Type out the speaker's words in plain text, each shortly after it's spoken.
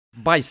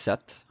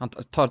bajset. Han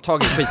tar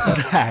tag i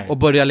skiten och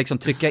börjar liksom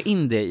trycka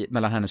in det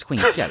mellan hennes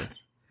skinkor.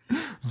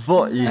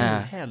 Vad i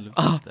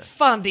helvete?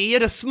 Fan, det är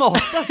det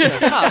smartaste.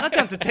 Fan att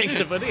jag inte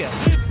tänkte på det.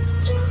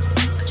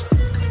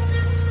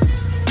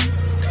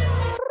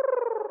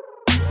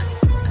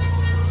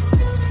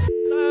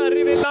 Där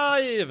är vi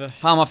live.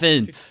 Fan vad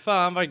fint.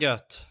 Fan vad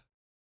gött.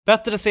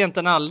 Bättre sent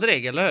än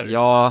aldrig, eller hur?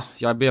 Ja,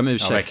 jag ber om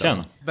ursäkt. Ja, verkligen.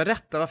 Alltså.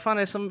 Berätta, vad fan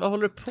är det som vad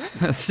håller du på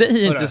med?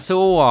 Säg inte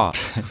så.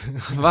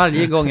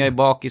 Varje gång jag är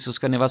bakis så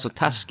ska ni vara så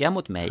taskiga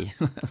mot mig.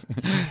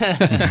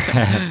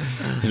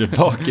 Är du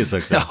bakis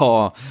också?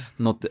 Ja,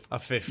 något, Ja,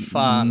 för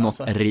fan, något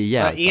alltså.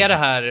 rejält.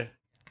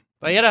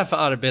 Vad är det här för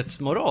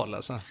arbetsmoral,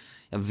 alltså?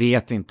 Jag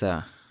vet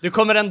inte. Du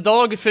kommer en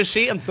dag för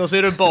sent och så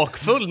är du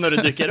bakfull när du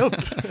dyker upp.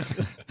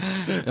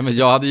 Ja, men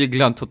jag hade ju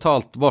glömt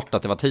totalt bort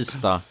att det var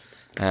tisdag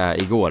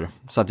igår.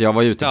 Så att jag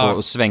var ute på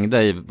och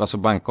svängde i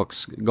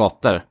Bangkoks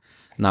gator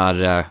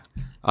när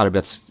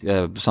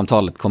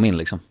arbetssamtalet kom in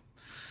liksom.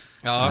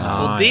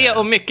 Ja, och det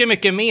och mycket,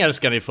 mycket mer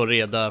ska ni få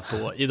reda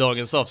på i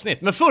dagens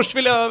avsnitt. Men först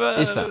vill jag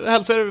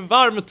hälsa er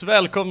varmt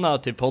välkomna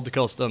till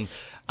podcasten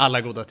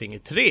Alla goda ting i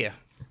 3.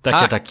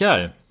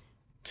 Tackar.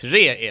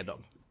 3 är de.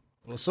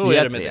 Och så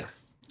är det med det.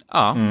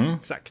 Ja,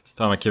 exakt.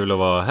 Fan vad kul att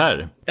vara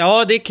här.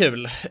 Ja, det är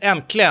kul.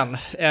 Äntligen.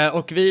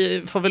 Och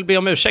vi får väl be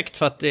om ursäkt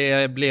för att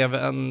det blev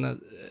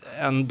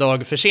en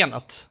dag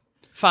försenat.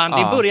 Fan,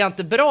 det börjar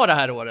inte bra det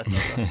här året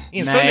alltså.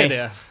 Insåg ni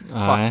det?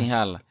 Fucking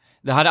hell.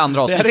 Det här är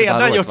andra avsnittet. Det har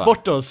redan gjort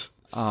bort oss.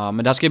 Ja,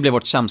 men det här ska ju bli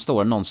vårt sämsta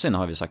år någonsin,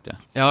 har vi sagt det.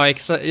 Ja,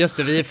 just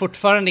det. Vi är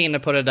fortfarande inne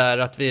på det där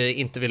att vi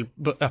inte vill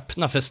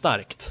öppna för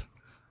starkt.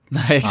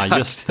 Nej, exakt. Ja,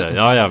 just det.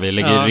 Ja, vi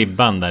lägger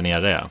ribban där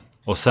nere.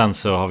 Och sen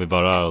så har vi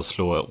bara att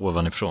slå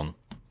ovanifrån.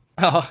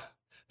 Ja,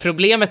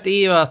 problemet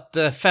är ju att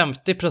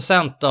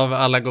 50% av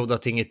alla goda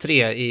ting i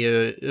 3 är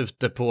ju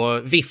ute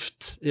på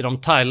vift i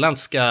de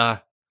thailändska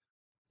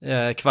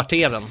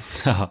kvarteren.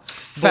 Ja,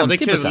 Både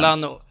 50%?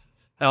 Kulan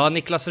och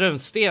Niklas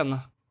Runsten.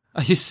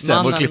 Ja, just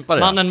det, vår klippare.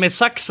 Mannen med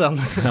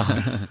saxen.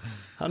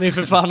 Han är ju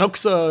för fan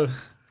också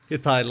i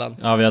Thailand.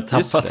 Ja, vi har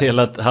tappat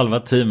hela halva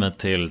teamet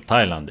till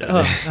Thailand.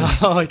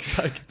 Ja,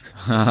 exakt.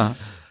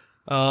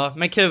 Ja,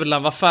 men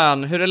Kulan, vad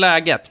fan, hur är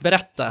läget?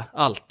 Berätta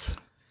allt.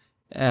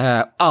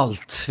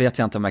 Allt vet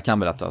jag inte om jag kan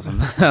berätta alltså.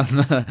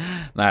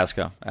 Nej, jag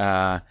ska.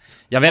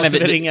 Jag Måste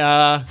vi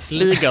ringa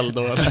legal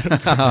då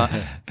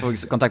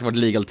eller? Kontakta vårt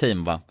legal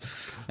team va.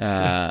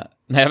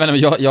 Nej, jag vet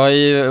inte, jag är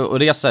ju och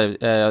reser.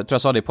 Jag tror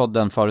jag sa det i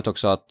podden förut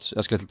också att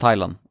jag skulle till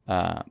Thailand.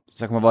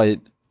 Så jag kommer vara i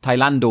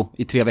Thailando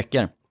i 3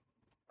 veckor.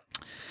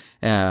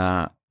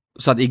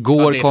 Så att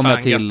igår kom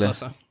jag till gött,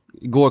 alltså.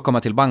 Igår kom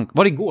jag till Bangkok.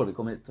 Var det igår vi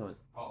kom hit?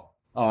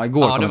 Ja,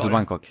 igår kom jag till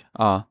Bangkok.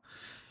 Ja.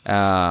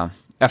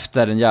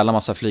 Efter en jävla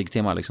massa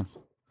flygtimmar liksom.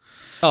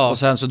 Ja. Och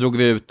sen så drog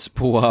vi ut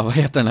på, vad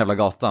heter den jävla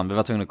gatan? Vi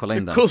var tvungna att kolla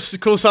in den.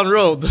 Khao San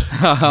Road.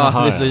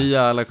 Ja, det är så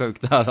jävla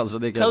sjukt där alltså.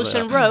 Khao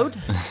San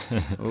Road.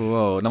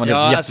 Wow, när man är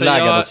helt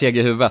jetlaggad och seg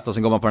i huvudet och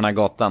sen går man på den här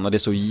gatan och det är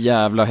så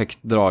jävla högt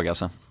drag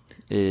alltså.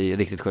 Det är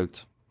riktigt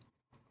sjukt.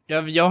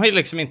 Jag har ju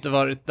liksom inte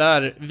varit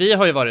där. Vi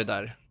har ju varit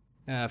där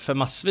för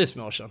massvis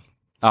med år sedan.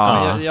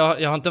 Ja.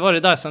 Jag har inte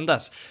varit där sedan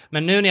dess.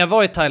 Men nu när jag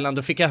var i Thailand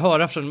då fick jag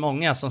höra från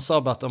många som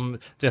sa bara att du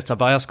vet, så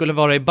bara, jag skulle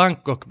vara i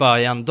Bangkok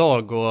bara i en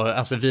dag och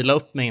alltså vila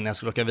upp mig innan jag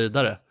skulle åka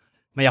vidare.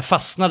 Men jag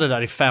fastnade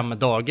där i 5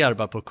 dagar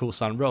bara på Khao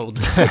San Road.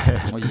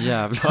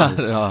 Jävlar,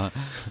 ja.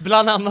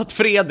 Bland annat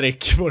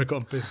Fredrik, vår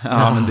kompis.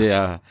 Ja, men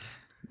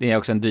det är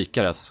också en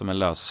dykare som är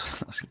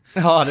lös.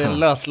 Ja, det är en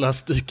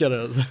lös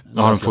dykare.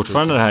 Har de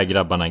fortfarande det här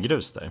grabbarna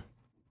grus där?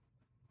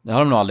 Det har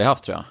de nog aldrig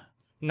haft, tror jag.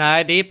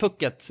 Nej, det är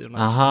Phuket,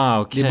 Jonas. Aha,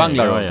 okej. Det är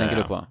Bangalore, tänker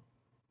du på?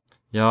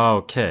 Ja,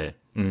 okej.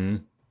 Mm.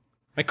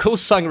 Men Khao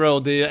San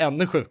Road är ju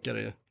ännu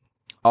sjukare ju.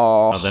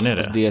 Ja, den är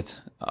det.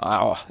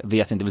 Jag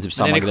vet inte, det är typ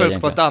samma grej egentligen. Den är sjuk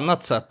egentligen. på ett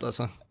annat sätt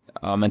alltså.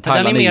 Ja, men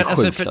Thailand är ju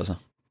sjukt alltså.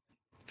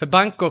 För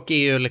Bangkok är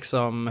ju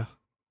liksom...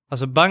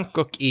 Alltså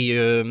Bangkok är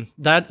ju...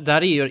 Där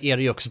är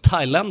det ju också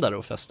thailändare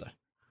och fester.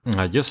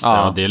 Ja, just det.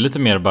 Ja. Det är lite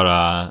mer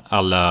bara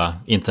alla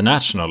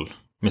international,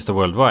 Mr.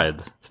 Worldwide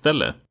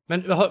ställe.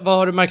 Men vad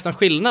har du märkt någon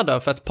skillnad då?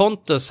 För att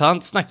Pontus,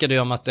 han snackade ju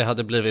om att det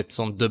hade blivit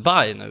som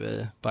Dubai nu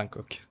i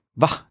Bangkok.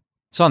 Va?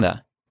 Sa han det?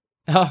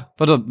 Ja.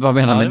 Vad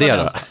menar han med det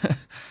då?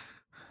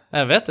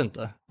 Jag vet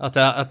inte. Att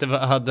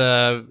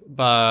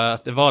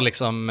det var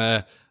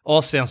liksom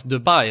Asiens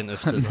Dubai nu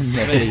för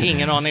tiden.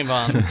 Ingen aning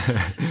vad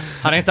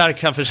han inte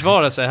kan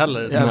försvara sig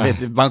heller. Jag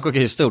vet, Bangkok är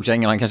ju stort, så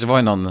han kanske var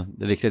i någon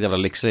riktigt jävla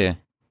lyxig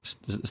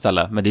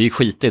ställe. Men det är ju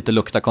skitigt, det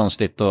luktar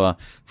konstigt och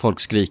folk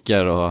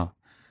skriker och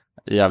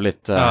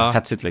jävligt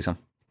hetsigt liksom.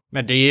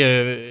 Men det är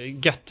ju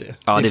gött ju.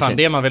 Ja, det är fan fint.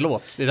 Det man vill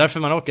åt. Det är därför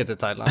man åker till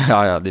Thailand.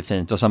 Ja, det är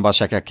fint. Och sen bara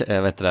käka,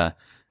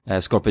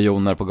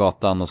 skorpioner på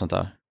gatan och sånt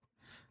där.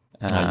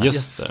 Ja,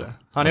 just det.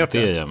 Har ni gjort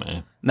det? Gör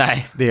mig.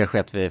 Nej, det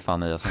sket vi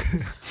fan i alltså.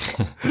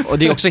 Och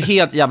det är också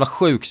helt jävla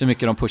sjukt hur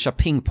mycket de pushar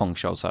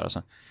pingpong-shows här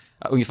alltså.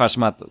 Ungefär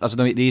som att, alltså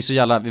det är så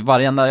jävla,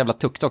 varenda jävla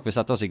TikTok vi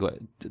satte oss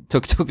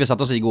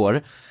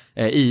igår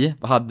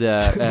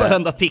hade...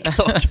 Varenda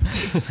TikTok.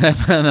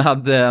 men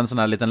hade en sån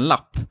här liten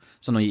lapp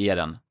som de ger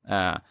en.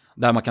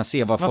 Där man kan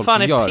se vad folk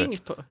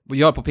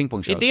gör på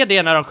pingpongshows. Är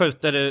det när de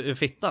skjuter ur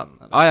fittan?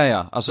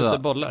 Ja. Alltså, skjuter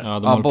bollar? Ja,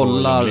 de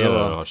bollar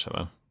och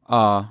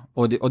ja,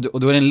 och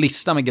då är det en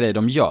lista med grejer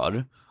de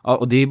gör. Ja,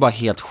 och det är bara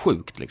helt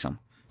sjukt liksom.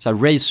 Så här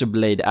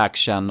razorblade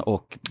action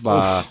och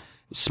bara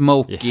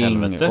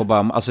smoking och bara,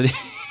 alltså det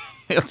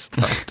är helt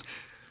stört.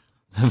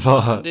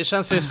 Det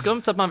känns ju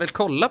skumt att man vill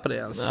kolla på det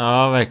ens.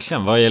 Ja,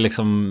 verkligen.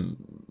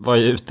 Vad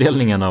är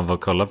utdelningen av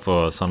att kolla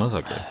på sådana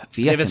saker?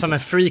 Det är väl som en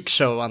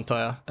freakshow, antar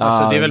jag.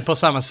 Alltså, det är väl på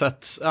samma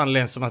sätt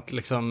anledning som att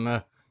liksom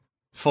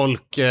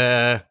folk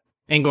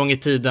en gång i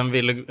tiden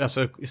ville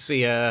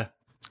se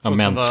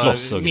folk som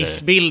var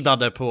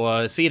missbildade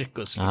på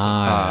cirkus. Liksom.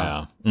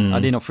 Ja,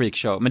 det är nog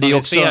freakshow. Men det är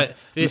också...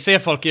 vi ser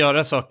folk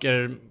göra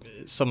saker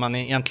som man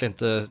egentligen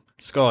inte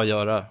ska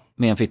göra.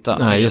 Med en fitta.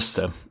 Nej, just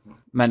det.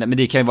 Men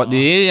det kan ju vara, det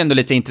är ju ändå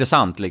lite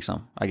intressant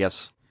liksom, I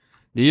guess.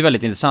 Det är ju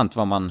väldigt intressant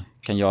vad man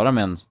kan göra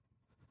med en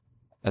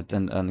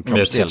kroppsdel.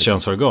 Med sitt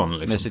könsorgan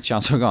liksom. Med sitt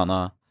könsorgan,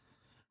 ja.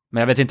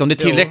 Men jag vet inte om det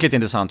är tillräckligt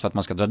intressant för att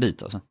man ska dra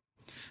dit alltså.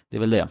 Det är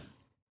väl det.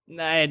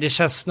 Nej, det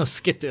känns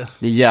snuskigt ju.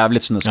 Det är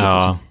jävligt snuskigt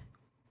alltså.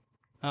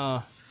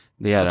 Ja.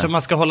 Det är jag tror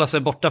man ska hålla sig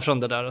borta från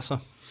det där alltså.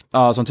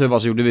 Ja, som tur var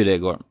så gjorde vi det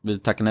igår. Vi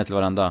tackade nej till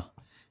varenda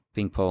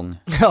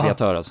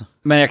pingpong-kreatör alltså.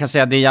 Men jag kan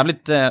säga att det är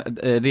jävligt,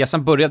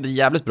 resan började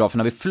jävligt bra, för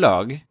när vi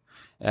flög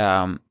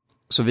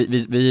så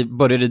vi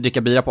började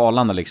dricka bira på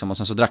Arlanda liksom, och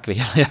sen så drack vi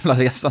hela jävla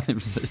resan i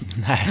princip.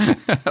 Nej.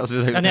 Alltså,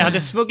 ni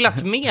hade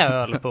smugglat med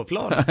öl på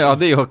planen. Ja,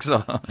 det är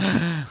också.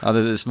 Jag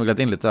hade smugglat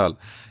in lite öl.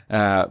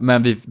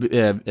 Men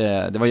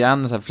det var ju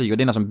en så här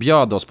flygvärdinna som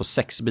bjöd oss på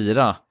 6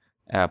 bira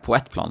på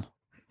ett plan.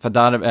 För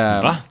där,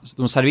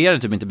 de serverade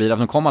typ inte bira,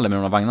 för de kom aldrig med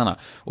de här vagnarna.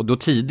 Och då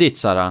tidigt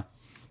så här,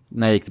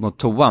 när jag gick mot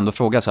toan, då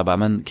frågade jag så här,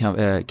 men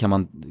kan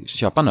man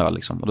köpa en öl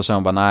liksom? Och då sa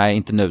hon bara, nej,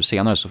 inte nu,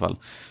 senare i så fall.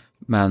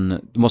 Men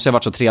det måste ha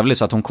varit så trevligt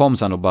så att hon kom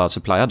sen och bara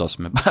supplyade oss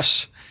med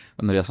bärs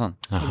under resan.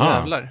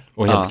 Jaha,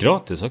 och helt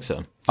gratis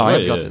också. Ja,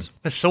 helt gratis.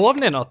 Men sov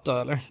ni något då,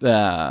 eller?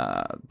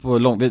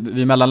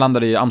 Vi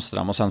mellanlandade i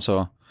Amsterdam och sen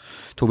så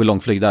tog vi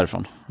långflyg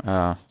därifrån.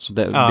 Så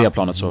det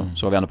planet så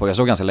var vi ändå på. Jag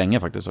såg ganska länge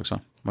faktiskt också.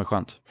 Det var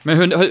skönt. Men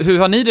hur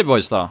har ni det,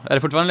 boys då? Är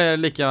det fortfarande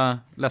lika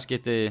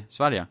läskigt i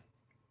Sverige?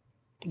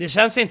 Det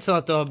känns inte som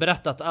att du har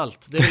berättat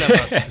allt. Det vill jag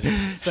bara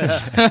säga.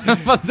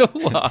 Vadå?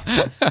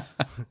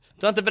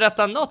 Du har inte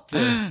berättat något.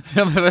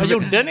 Vad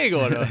gjorde ni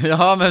igår då?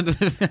 Ja, men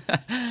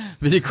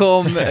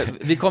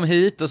vi kom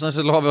hit och sen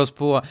så la vi oss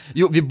på...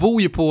 Jo, vi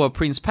bor ju på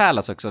Prince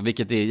Palace också,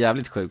 vilket är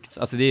jävligt sjukt.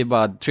 Alltså det är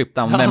bara trip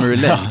down memory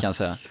lane kan jag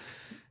säga.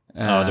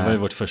 Ja, det var ju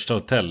vårt första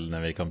hotell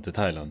när vi kom till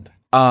Thailand.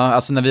 Ja,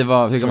 alltså när vi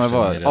var... Hur gamla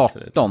var vi?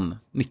 18,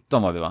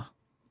 19 var vi, va?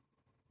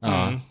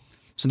 Ja.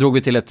 Så drog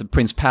vi till ett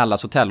Prince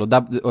Palace hotell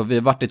och vi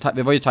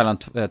var ju i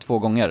Thailand 2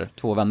 gånger,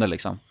 2 vändor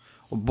liksom.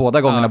 Och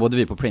båda gångerna bodde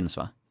vi på Prince,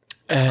 va?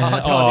 Det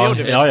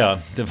gjorde vi. Ja.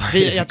 Det var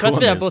jag tror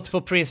att vi har bott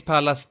på Prince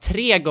Palace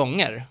 3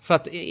 gånger. För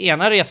att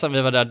ena resan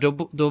vi var där,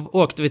 då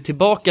åkte vi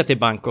tillbaka till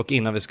Bangkok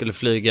innan vi skulle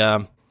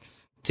flyga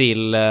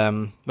till,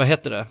 vad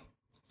heter det?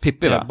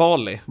 Pippi, va?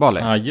 Bali.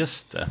 Ja,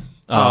 just det.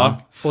 Ja,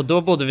 och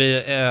då bodde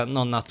vi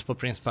någon natt på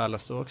Prince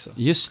Palace då också.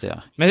 Just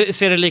det. Men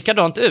ser det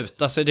likadant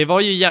ut? Alltså det var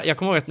ju, jag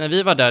kommer ihåg att när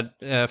vi var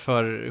där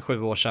för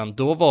 7 år sedan,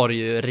 då var det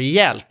ju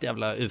rejält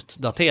jävla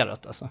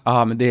utdaterat alltså.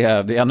 Ja, men det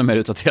är ännu mer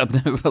utdaterat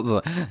nu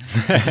alltså.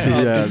 Det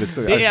är jävligt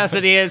sjukt.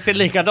 Det ser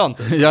likadant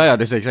ut. Ja,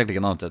 det ser exakt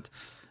likadant ut.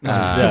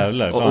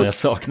 Jävlar, fan, jag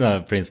saknar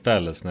Prince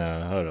Palace när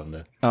jag hör om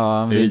det.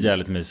 Ja, det är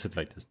jävligt mysigt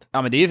faktiskt.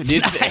 Ja, men det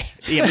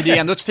är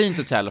ändå ett fint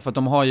hotell, för att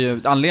de har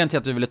ju anledningen till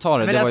att vi ville ta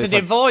det. Men alltså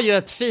det var ju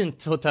ett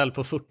fint hotell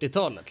på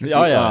 40-talet.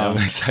 Liksom. Ja,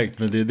 exakt,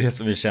 men det är det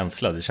som är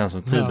känslan. Det känns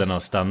som tiden har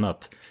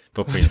stannat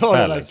på Prince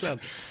Palace. Verkligen.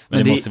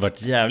 Men det måste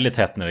varit jävligt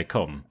hett när det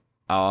kom.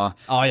 Ja,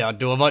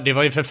 det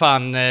var ju för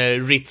fan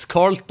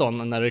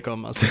Ritz-Carlton när det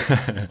kom alltså.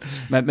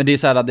 men det är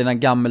så här att den här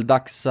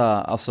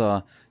gammeldagsa,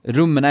 alltså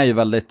rummen är ju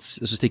väldigt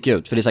så sticker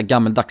ut, för det är så här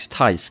gammeldags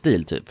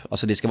thai-stil typ.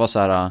 Alltså det ska vara så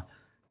här,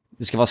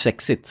 det ska vara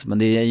sexigt, men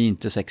det är ju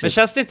inte sexigt. Men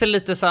känns det inte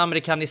lite så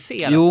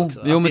amerikaniserat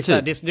också? Jo, men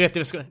typ. Du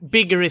vet,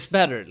 bigger is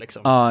better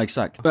liksom. Ja,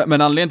 exakt.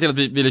 Men anledningen till att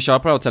vi ville köra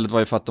på det här hotellet var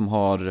ju för att de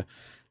har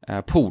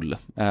pool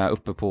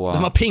uppe på...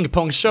 De har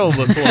pingpong-show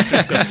på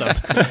frukosten.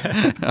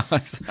 Ja,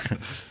 exakt.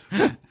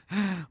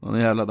 Och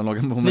jävla,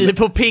 ni är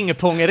på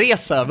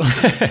pingpongresa.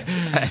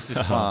 Nej,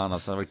 för fan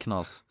alltså, det var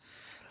knas.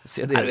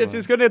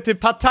 Vi ska ner till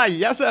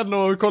Pattaya sen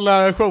och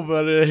kolla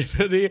shower.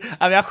 Vi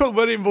har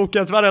shower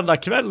inbokat varenda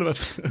kväll,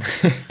 vet du.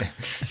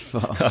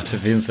 Ja, det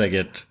finns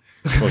säkert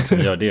folk som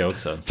gör det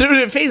också. Tror du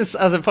det finns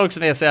alltså, folk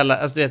som är så jävla,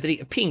 alltså, du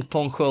vet,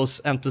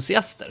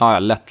 pingpong-shows-entusiaster? Ja,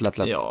 lätt.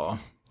 Ja.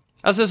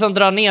 Alltså som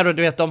drar ner och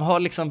du vet, de har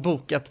liksom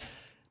bokat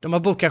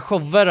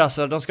shower,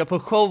 alltså. De ska på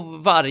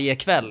show varje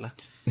kväll.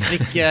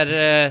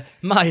 Dricker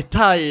Mai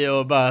Tai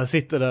och bara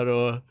sitter där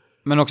och...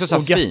 Men också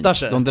så fint.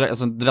 De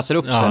dressar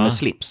upp sig med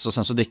slips och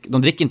sen så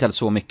de dricker inte heller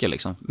så mycket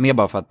liksom. Mer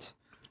bara för att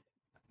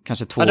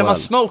kanske 2 de har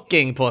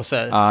smoking på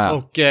sig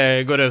och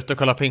går ut och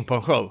kollar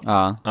pingpong-show.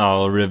 Ja,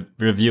 och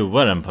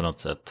reviewar den på något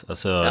sätt.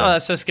 Alltså... Ja,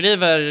 så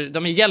skriver...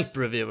 De är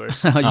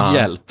hjälp-reviewers.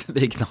 Hjälp,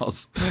 det är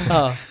knas.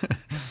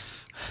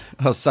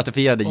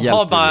 Certifierade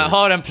hjälper.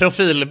 Har en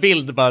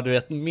profilbild bara, du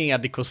vet,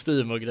 med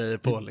kostym och grejer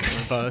på.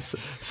 Liksom. Bara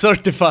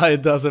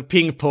certified, alltså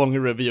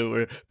pingpong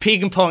reviewer.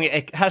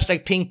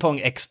 Hashtag pingpong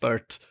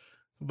expert.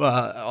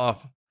 Bara,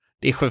 ja.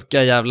 Det är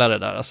sjuka jävlar det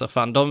där. Alltså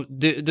fan,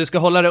 du ska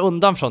hålla dig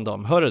undan från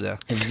dem, hör du det?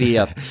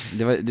 Jag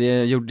vet,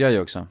 det gjorde jag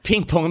ju också.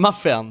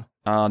 Pingpongmaffian.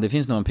 Ja, det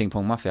finns nog en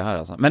pingpongmaffia här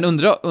alltså. Men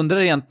undrar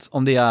rent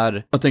om det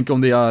är, jag tänker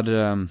om det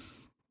är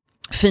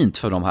fint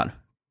för dem här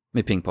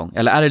med pingpong.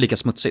 Eller är det lika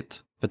smutsigt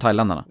för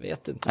thailändarna?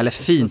 Vet inte. Eller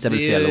fint är väl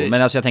fel ord,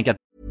 men alltså jag tänker att...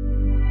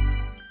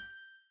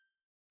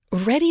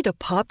 Ready to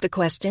pop the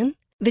question?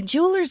 The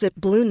jewelers at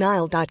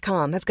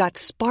BlueNile.com have got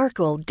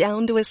sparkle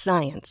down to a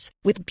science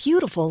with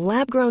beautiful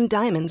lab-grown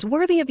diamonds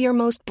worthy of your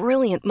most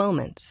brilliant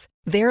moments.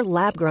 Their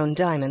lab-grown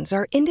diamonds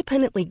are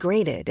independently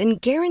graded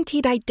and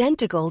guaranteed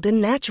identical to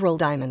natural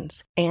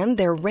diamonds, and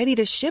they're ready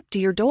to ship to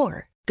your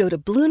door. Go to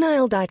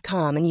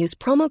BlueNile.com and use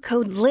promo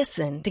code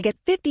LISTEN to get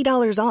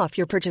 $50 off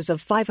your purchase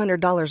of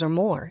 $500 or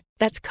more.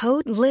 That's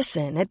code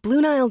LISTEN at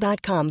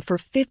BlueNile.com for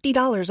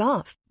 $50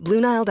 off.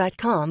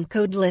 BlueNile.com,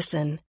 code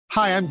LISTEN.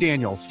 Hi, I'm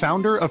Daniel,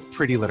 founder of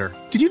Pretty Litter.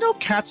 Did you know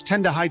cats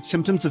tend to hide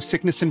symptoms of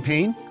sickness and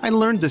pain? I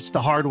learned this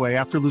the hard way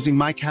after losing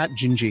my cat,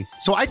 Gingy.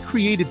 So I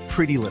created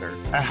Pretty Litter,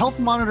 a health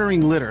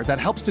monitoring litter that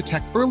helps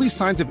detect early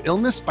signs of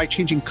illness by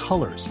changing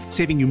colors,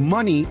 saving you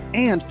money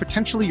and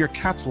potentially your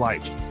cat's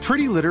life.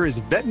 Pretty Litter is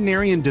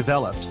veterinarian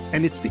developed,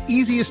 and it's the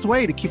easiest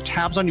way to keep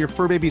tabs on your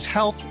fur baby's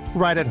health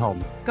right at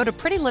home. Go to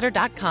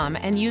prettylitter.com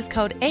and use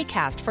code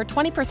ACAST for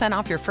 20%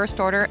 off your first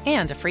order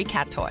and a free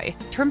cat toy.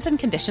 Terms and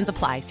conditions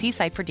apply. See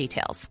site for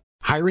details.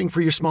 Hiring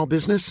for your small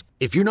business?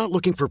 If you're not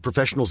looking for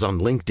professionals on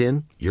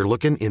LinkedIn, you're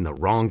looking in the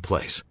wrong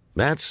place.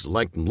 That's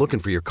like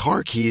looking for your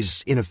car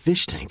keys in a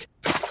fish tank.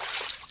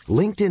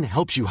 LinkedIn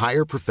helps you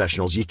hire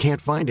professionals you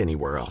can't find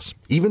anywhere else,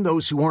 even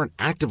those who aren't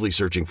actively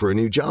searching for a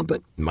new job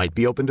but might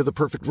be open to the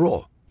perfect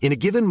role. In a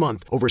given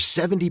month, over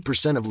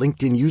 70% of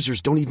LinkedIn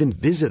users don't even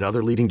visit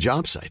other leading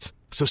job sites.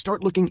 So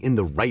start looking in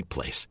the right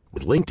place.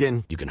 With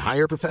LinkedIn, you can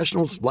hire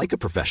professionals like a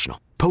professional.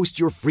 Post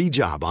your free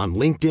job on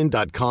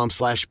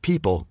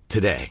linkedin.com/people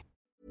today.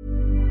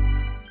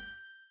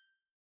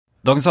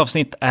 Dagens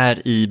avsnitt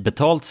är i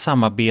betalt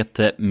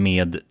samarbete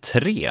med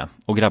 3.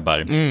 Och grabbar,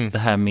 det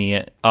här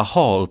med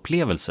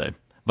aha-upplevelser.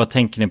 Vad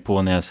tänker ni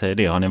på när jag säger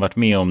det? Har ni varit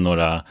med om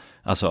några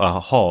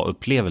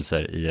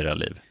aha-upplevelser i era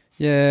liv?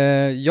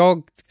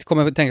 Jag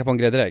kommer att tänka på en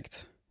grej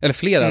direkt. Eller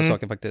flera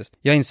saker faktiskt.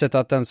 Jag har insett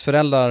att ens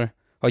föräldrar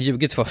har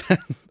ljugit för en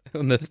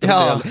under stor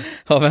del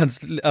av ens...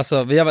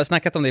 Alltså, vi har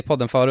snackat om det i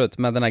podden förut,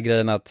 med den här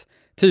grejen att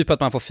typ att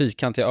man får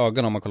fyrkantiga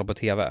ögon om man kollar på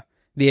tv.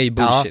 Det är ju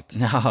bullshit.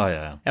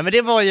 Ja, men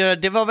det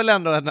var väl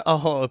ändå en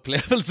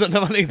aha-upplevelse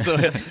när man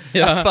insåg att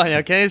fan,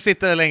 jag kan ju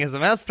sitta hur länge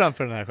som helst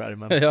framför den här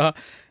skärmen. Ja,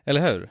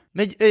 eller hur?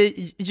 Men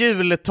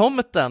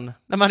jultomten,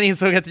 när man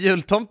insåg att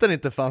jultomten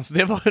inte fanns,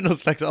 det var ju någon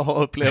slags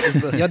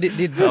aha-upplevelse. Ja, det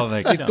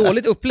är ett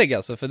dåligt upplägg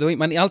alltså, för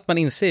då, allt man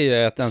inser ju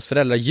är att ens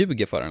föräldrar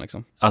ljuger för en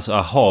liksom. Alltså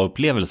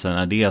aha-upplevelsen,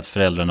 är det att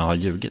föräldrarna har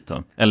ljugit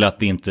då? Eller att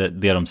det inte,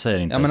 det de säger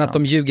inte är sant? Men att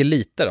de ljuger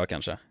lite då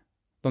kanske.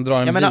 De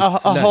drar en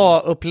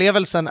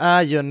aha-upplevelsen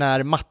är ju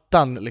när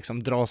mattan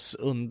liksom dras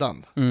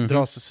undan.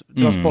 Dras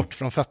bort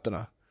från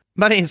fötterna.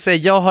 Man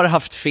inser, jag har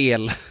haft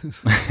fel.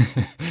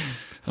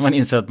 Man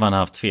inser att man har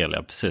haft fel,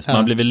 ja precis. Man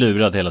har blivit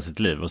lurad hela sitt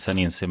liv och sen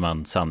inser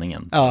man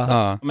sanningen.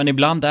 Men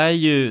ibland är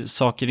ju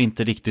saker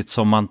inte riktigt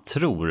som man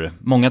tror.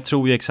 Många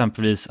tror ju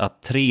exempelvis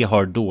att 3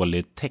 har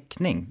dålig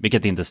täckning,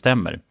 vilket inte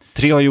stämmer.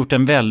 3 har gjort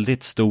en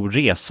väldigt stor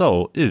resa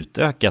och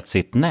utökat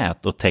sitt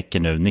nät och täcker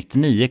nu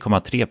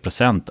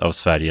 99,3% av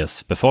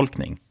Sveriges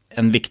befolkning.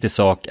 En viktig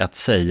sak att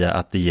säga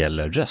att det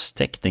gäller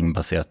rösttäckning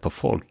baserat på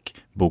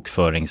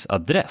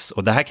folkbokföringsadress.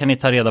 Och det här kan ni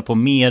ta reda på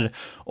mer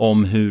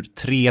om hur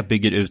 3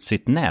 bygger ut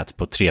sitt nät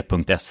på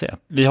 3.se.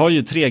 Vi har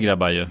ju 3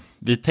 grabbar ju.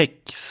 Vi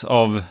täcks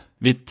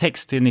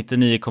till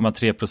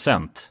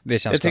 99,3%. Det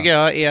tycker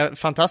jag är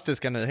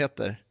fantastiska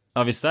nyheter.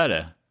 Ja, visst är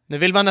det. Nu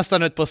vill man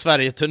nästan ut på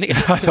Sverige-turné.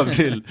 jag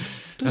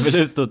vill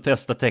ut och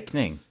testa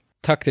täckning.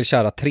 Tack till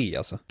kära 3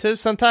 alltså.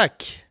 Tusen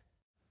tack.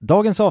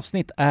 Dagens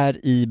avsnitt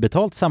är i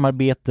betalt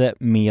samarbete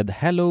med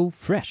Hello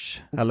Fresh.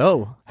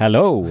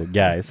 Hello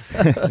guys.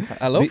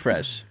 Hello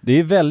Fresh. Det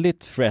är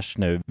väldigt fresh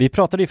nu. Vi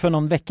pratade ju för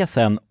någon vecka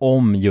sedan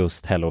om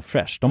just Hello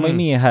Fresh. De var ju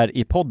med här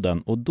i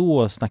podden och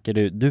då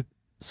snackade du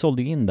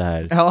sålde in det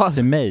här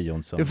till mig,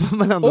 Jonsson. Det får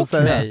man ändå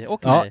säga.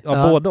 Och mig.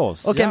 Ja, båda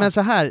oss. Okej, men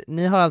så här,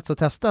 ni har alltså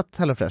testat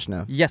Hello Fresh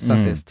nu?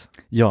 Yes, sist.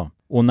 Ja,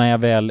 och när jag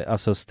väl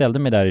ställde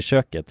mig där i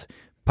köket,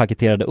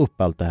 paketerade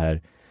upp allt det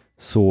här,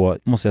 så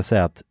måste jag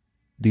säga att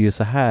det är ju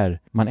så här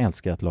man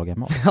älskar att laga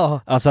mat.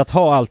 Ja. Alltså att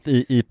ha allt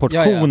i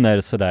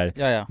portioner sådär.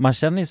 Ja. Man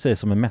känner ju sig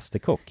som en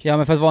mästerkock. Ja,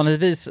 men för att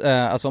vanligtvis,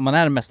 alltså om man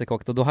är en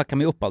mästerkock då hackar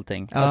man ju upp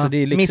allting. Ja. Alltså det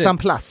är liksom... Mise en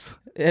place.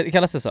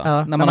 Kallas det så?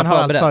 Ja, när man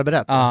har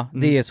förberett. Ja,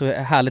 det är så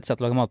härligt sätt att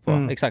laga mat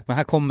på. Exakt, men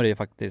här kommer det ju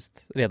faktiskt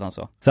redan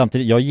så.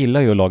 Samtidigt, jag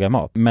gillar ju att laga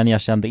mat, men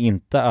jag kände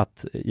inte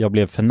att jag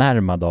blev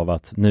förnärmad av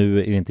att nu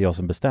är det inte jag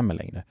som bestämmer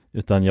längre.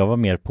 Utan jag var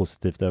mer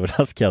positivt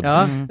överraskad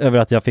över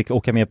att jag fick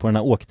åka med på den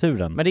här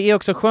åkturen. Men det är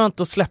också skönt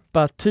att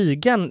släppa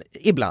tygen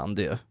ibland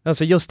ju.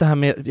 Alltså just det här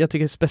med, jag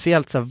tycker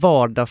speciellt så här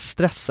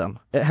vardagsstressen.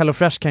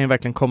 HelloFresh kan ju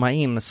verkligen komma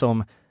in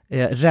som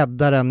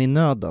räddaren i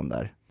nöden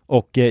där.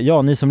 Och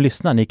ja, ni som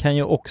lyssnar, ni kan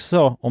ju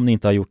också, om ni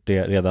inte har gjort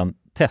det redan,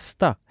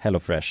 testa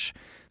HelloFresh.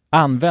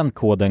 Använd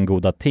koden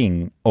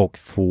GODATING och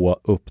få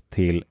upp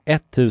till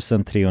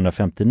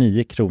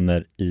 1359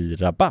 kronor i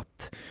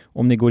rabatt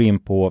om ni går in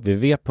på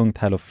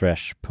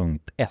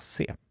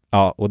www.hellofresh.se.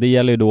 Ja, och det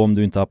gäller ju då om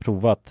du inte har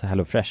provat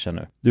HelloFresh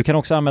ännu. Du kan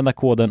också använda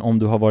koden om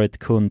du har varit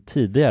kund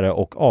tidigare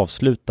och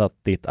avslutat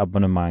ditt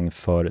abonnemang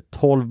för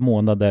 12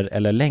 månader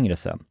eller längre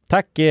sedan.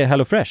 Tack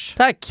HelloFresh!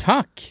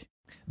 Tack!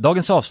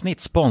 Dagens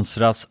avsnitt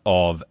sponsras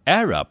av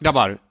AirUp.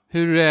 Grabbar,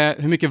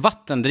 hur mycket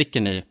vatten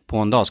dricker ni på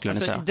en dag skulle ni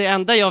säga? Det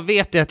enda jag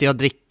vet är att jag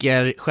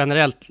dricker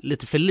generellt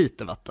lite för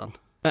lite vatten.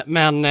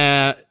 Men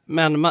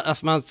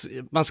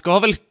man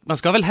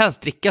ska väl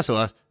helst dricka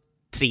så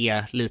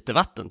 3 liter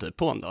vatten typ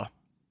på en dag.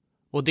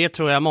 Och det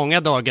tror jag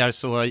många dagar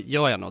så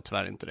gör jag nog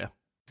tyvärr inte det.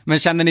 Men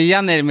känner ni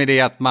igen er med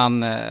det att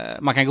man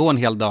kan gå en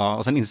hel dag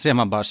och sen inser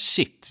man bara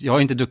shit, jag har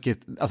inte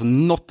druckit alltså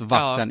något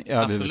vatten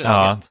överhuvudtaget.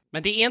 Ja.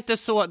 Men det är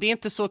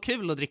inte så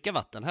kul att dricka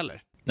vatten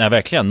heller. Nej,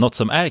 verkligen. Något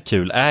som är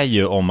kul är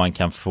ju om man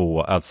kan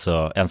få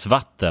alltså ens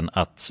vatten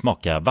att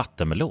smaka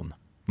vattenmelon.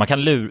 Man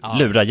kan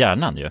lura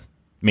hjärnan ju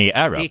med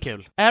AirUp. Det är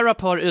kul.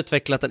 AirUp har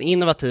utvecklat en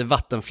innovativ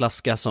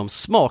vattenflaska som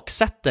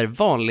smaksätter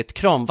vanligt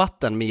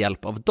kranvatten med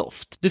hjälp av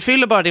doft. Du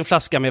fyller bara din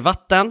flaska med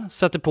vatten,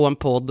 sätter på en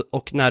podd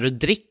och när du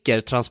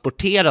dricker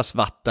transporteras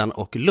vatten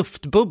och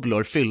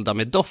luftbubblor fyllda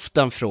med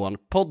doften från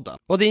podden.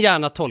 Och din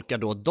hjärna tolkar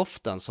då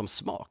doften som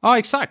smak. Ja,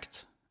 exakt.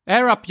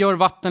 AirUp gör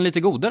vatten lite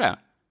godare,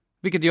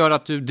 vilket gör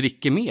att du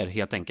dricker mer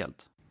helt enkelt.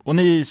 Och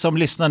ni som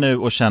lyssnar nu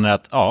och känner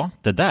att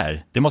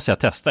det måste jag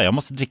testa. Jag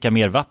måste dricka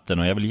mer vatten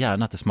och jag vill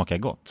gärna att det smakar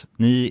gott.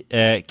 Ni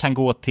kan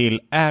gå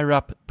till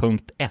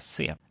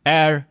airup.se.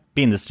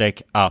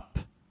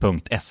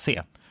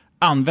 air-up.se.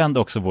 Använd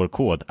också vår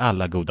kod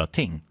alla goda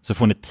ting så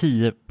får ni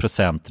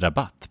 10%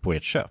 rabatt på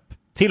ert köp.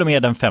 Till och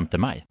med den 5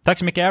 maj. Tack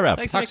så mycket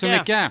AirUp. Tack så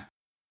mycket.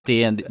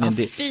 Det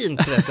är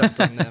fint rätt.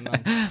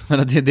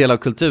 Men det är en del av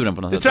kulturen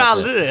på något sätt. Det tror jag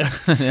aldrig det.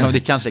 Ja, men det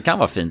kanske kan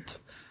vara fint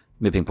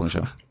med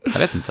pingpongshow. Jag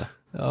vet inte.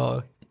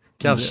 Ja,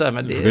 kanske.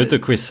 Men du får gå ut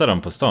och quizza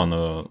dem på stan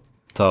och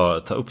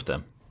ta upp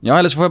det. Ja,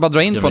 eller så får jag bara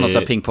dra in på något så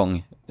här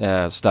pingpong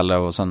ställe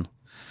och sen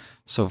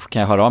så kan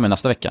jag höra av mig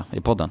nästa vecka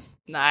i podden.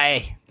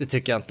 Nej, det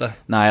tycker jag inte.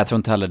 Nej, jag tror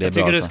inte heller det är bra.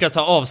 Jag tycker du ska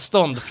ta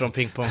avstånd från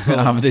pingpong.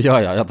 Ja, men det gör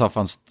jag. Jag tar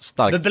fan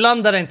starkt. Du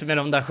blandar inte med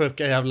de där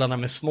sjuka jävlarna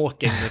med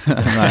smoking.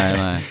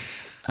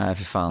 Nej,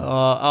 för fan.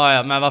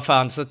 Ja, men vad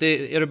fan. Så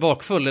är du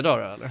bakfull idag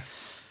då, eller?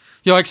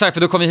 Ja, exakt.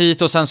 För då kom vi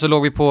hit och sen så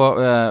låg vi på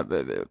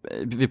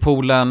vid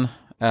poolen.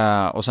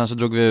 Och sen så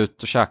drog vi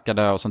ut och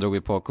käkade och sen drog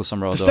vi på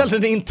Kusum Road. Ställde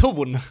ni in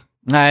ton?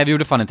 Nej, vi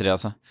gjorde fan inte det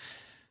alltså.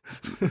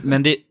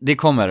 Men det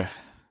kommer.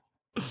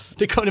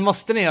 Det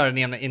måste ni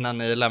göra innan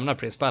ni lämnar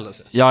Prince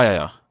Palace.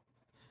 Ja.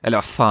 Eller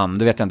vad fan,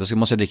 det vet jag inte. Så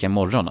måste jag dricka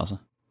imorgon alltså.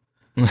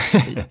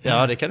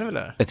 Ja, det kan du väl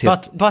göra.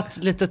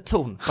 But lite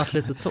ton. Det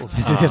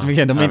är som de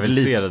är inte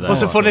lite. Och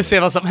så får ni se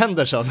vad som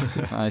händer sen.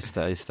 Ja,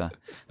 just det.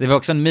 Det var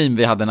också en meme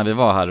vi hade när vi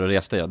var här och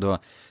reste.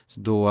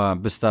 Då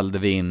beställde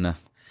vi in.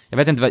 Jag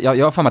vet inte,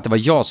 jag har för mig att det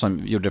var jag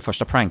som gjorde det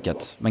första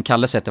pranket. Men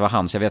Kalle säger att det var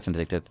han, så jag vet inte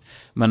riktigt.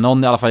 Men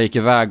någon i alla fall gick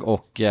iväg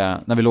och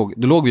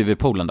då låg vi vid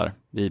poolen där,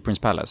 vid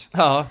Prince Palace.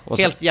 Ja, och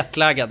helt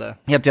jetlaggade.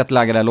 Helt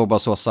jetlaggade, låg bara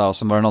och såsa. Och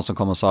så var det någon som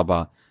kom och sa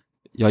bara,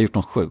 jag har gjort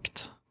något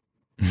sjukt.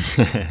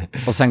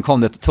 Och sen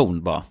kom det ett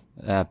ton bara,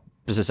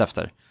 precis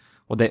efter.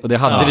 Och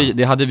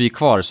det hade vi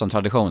kvar som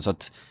tradition, så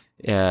att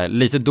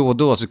lite då och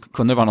då så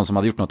kunde det vara någon som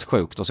hade gjort något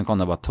sjukt och sen kom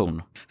det bara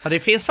ton. Ja, det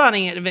finns fan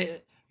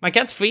man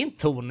kan inte få in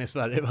ton i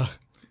Sverige, va?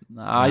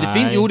 Nej, det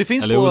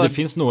finns det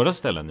finns några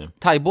ställen nu.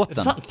 Thaibåten. Är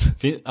det sant?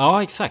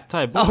 Ja, exakt,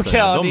 Thaibåten. Okej,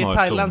 ja, det är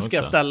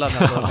thailändska ställen.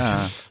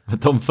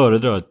 De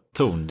föredrar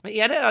ton. Men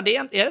är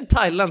det en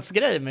thailändsk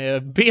grej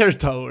med Beer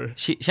Tower?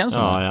 Känns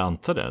som jag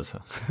antar det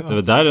alltså. Det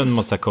var där den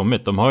måste ha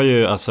kommit. De har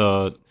ju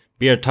alltså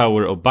Beer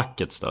Tower och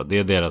Buckets då. Det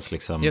är deras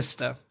liksom just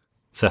det.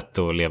 Sätt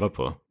att leva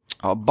på.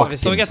 Ja, vi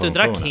såg att du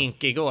drack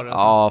hink igår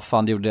alltså. Ja,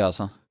 fan det gjorde det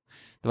alltså.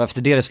 Det var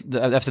efter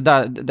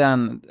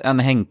en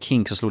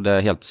hink så slog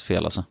det helt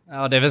fel alltså.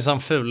 Ja, det är väl som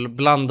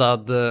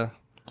fulblandad.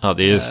 Ja,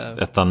 det är ju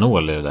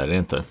etanol i det där, är det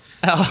inte?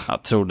 Ja,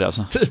 jag tror det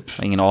alltså. Typ. Jag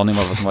har ingen aning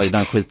vad som var i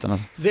den skiten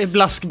alltså. Det är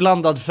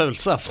blaskblandad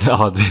fulsaft.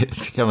 Ja,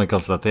 det kan man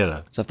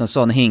konstatera. Så efter en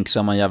sån hink så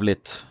är man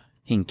jävligt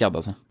hinkad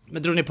alltså.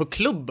 Men drog ni på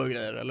klubb och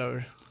grejer,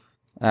 eller?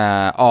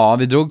 Ja,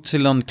 vi drog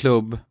till någon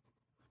klubb.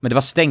 Men det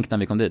var stängt när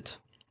vi kom dit.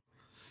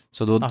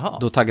 Så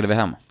då taggade vi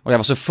hem. Och jag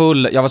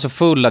var så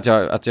full att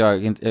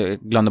jag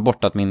glömde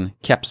bort att min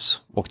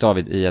keps åkte av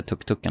i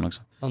tuk-tuken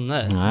också.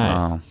 Nej.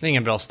 Ja. Det är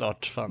ingen bra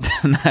start, fan.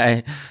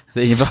 Nej,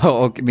 det är ingen bra.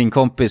 Och min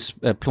kompis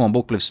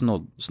plånbok blev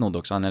snodd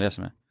också, han jag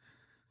reser med.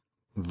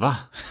 Va?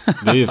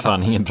 Det är ju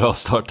fan ingen bra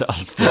start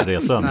alls på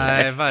resan.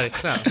 Nej,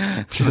 verkligen.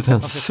 Blev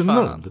den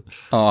snodd?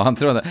 Ja, han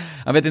tror det.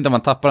 Jag vet inte om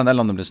han tappar den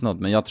eller om den blir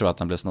snodd, men jag tror att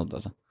han blir snodd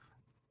alltså.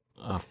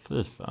 Ja,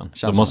 fy fan.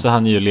 Då måste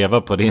han ju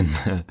leva på din...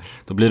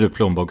 Då blir du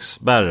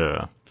plånboksbärare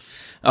då.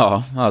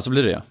 Ja, så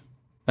blir det ja.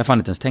 Jag har fan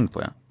inte ens tänkt på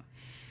det.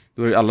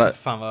 Då är det alla...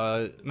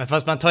 Fan Men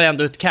fast man tar ju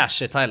ändå ut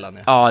cash i Thailand.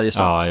 Ja, det är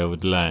sant. Ja, jo,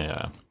 det lär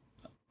jag.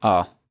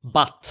 Ja.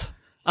 But.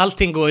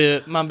 Allting går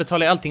ju... Man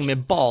betalar ju allting med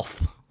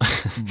bath.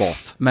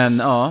 Men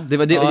ja,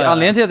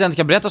 anledningen till att jag inte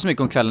kan berätta så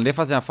mycket om kvällen, det är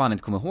för att jag fan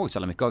inte kommer ihåg så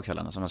jävla mycket av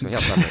kvällen som jag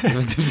ska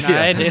helt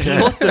Nej,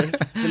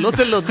 det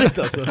låter luddigt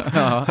alltså.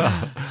 Ja,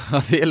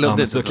 det är luddigt.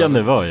 Ja, så kan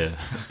det vara ju.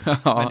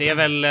 Ja. Men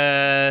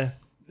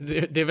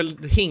det är väl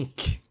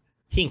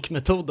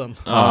hinkmetoden.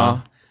 Ja.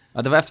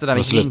 Ja, det var efter det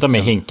vi sluta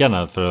med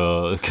hinkarna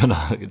för att kunna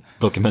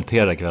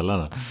dokumentera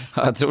kvällarna.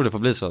 Ja, jag tror det får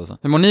bli så alltså.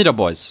 Hur mår ni då,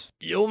 boys?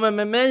 Jo, men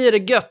med mig är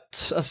det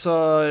gött. Alltså,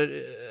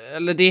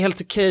 eller det är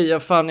helt okej.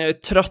 Jag är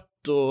trött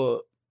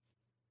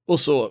och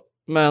så.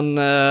 Men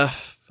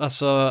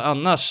alltså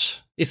annars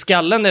i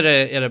skallen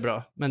är det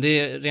bra, men det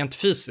är rent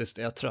fysiskt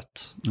är jag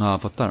trött. Ja,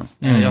 jag fattar.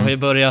 Jag har ju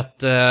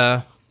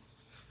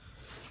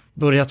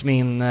börjat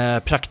min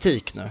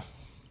praktik nu.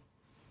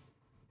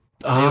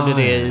 Jag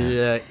gjorde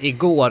det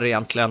igår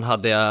egentligen.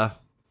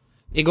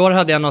 Igår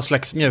hade jag någon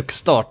slags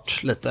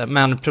mjukstart lite,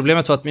 men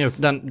problemet var att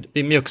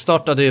vi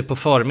mjukstartade ju på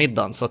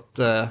förmiddagen, så att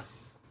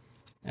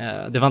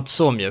det var inte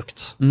så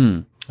mjukt.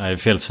 Det är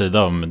fel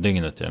sida om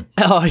dygnet ju.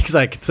 Ja,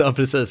 exakt. Ja,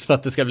 precis. För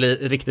att det ska bli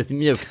riktigt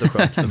mjukt och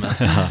skönt för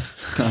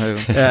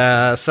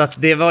mig. Så att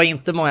det var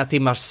inte många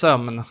timmars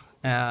sömn.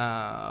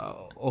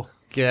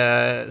 Och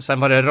sen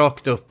var det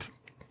rakt upp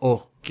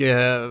och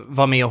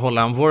var med och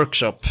hålla en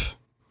workshop.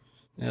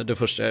 Det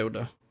första jag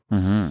gjorde.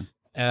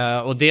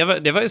 Och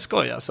det var ju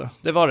skoj alltså.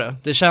 Det var det.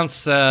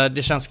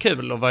 Det känns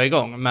kul att vara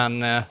igång,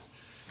 men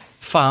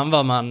fan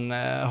vad man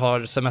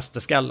har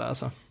semesterskalle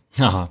alltså.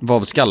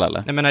 Vovskalle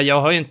eller? Jag menar,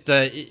 jag har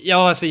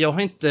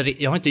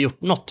inte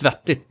gjort något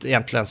vettigt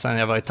egentligen sedan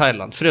jag var i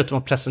Thailand, förutom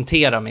att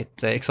presentera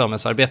mitt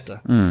examensarbete.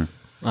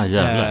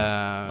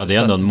 Jävlar. Det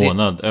är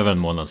ändå över en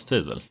månads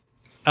tid väl?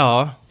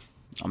 Ja,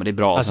 men det är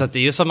bra. Alltså det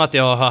är ju som att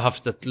jag har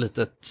haft ett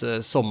litet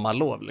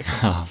sommarlov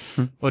liksom.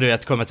 Och du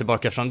vet, kommer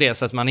tillbaka från det,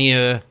 så att man är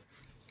ju...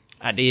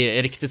 det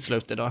är riktigt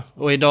slut idag.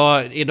 Och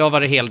idag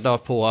var det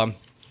heldag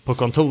på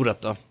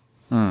kontoret då.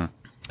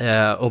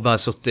 Och bara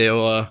suttit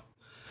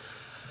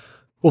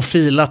och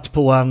filat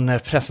på en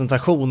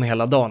presentation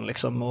hela dagen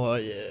liksom. Och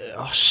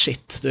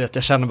shit, du vet,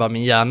 jag känner bara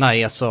min hjärna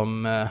är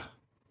som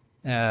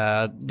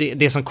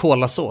det är som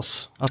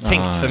kolasås. Jag har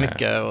tänkt för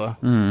mycket och...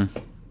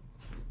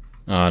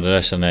 Ja, det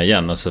där känner jag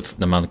igen. Alltså,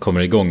 när man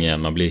kommer igång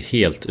igen, man blir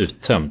helt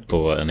uttömd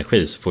på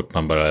energi så fort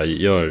man bara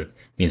gör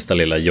minsta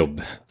lilla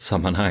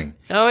jobbsammanhang.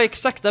 Ja,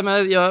 exakt.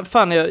 Men det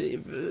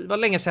var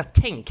länge sedan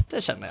jag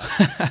tänkte, känner jag.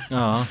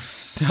 Ja,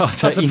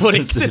 alltså på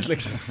riktigt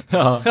liksom.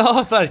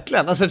 Ja,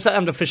 verkligen. Alltså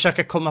ändå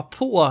försöka komma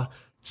på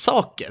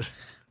saker.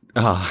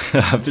 Ja,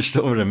 jag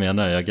förstår vad du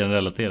menar. Jag kan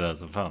relatera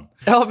så fan.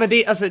 Ja, men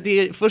det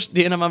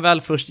är när man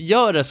väl först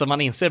gör det som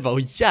man inser bara,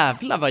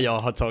 jävlar vad jag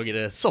har tagit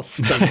det soft.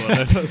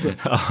 Alltså.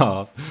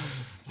 Ja.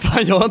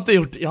 Fan, jag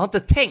har inte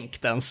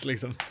tänkt ens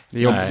liksom.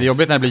 Det är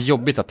jobbigt när det blir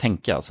jobbigt att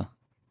tänka alltså.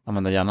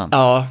 Använda hjärnan.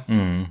 Ja.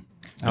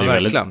 Det är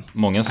väldigt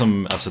många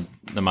som, alltså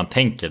när man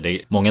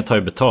tänker, många tar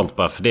ju betalt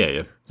bara för det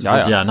ju. Så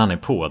att hjärnan är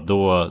på,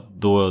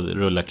 då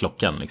rullar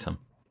klockan liksom.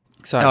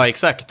 Exakt. Ja,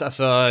 exakt.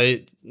 Alltså,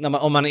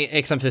 om man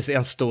exempelvis är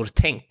en stor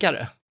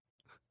tänkare.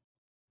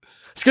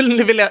 Skulle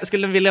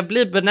ni vilja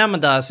bli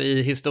benämnda alltså,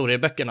 i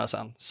historieböckerna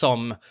sen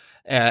som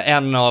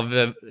en av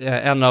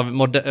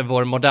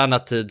vår moderna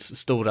tids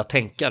stora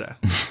tänkare?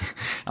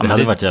 Det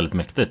hade varit jävligt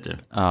mäktigt ju.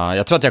 Ja,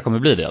 jag tror att jag kommer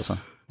bli det alltså.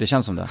 Det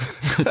känns som det.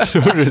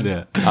 Tror du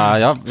det? Ja,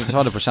 jag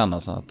har det på känn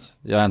alltså, att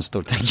jag är en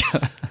stor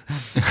tänkare.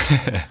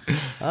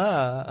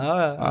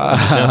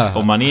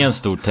 Om man är en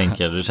stor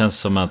tänkare, det känns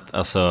som att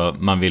alltså,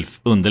 man vill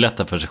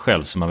underlätta för sig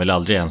själv, så man vill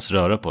aldrig ens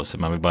röra på sig,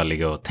 man vill bara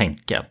ligga och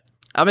tänka.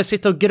 Ja, men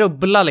sitta och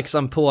grubbla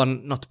liksom på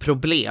något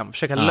problem,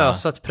 försöka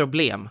lösa ett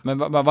problem. Men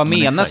vad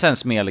menas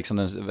ens med liksom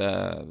en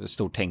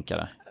stor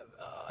tänkare?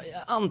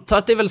 Jag antar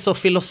att det är väl så,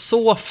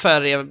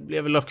 filosofer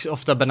är väl också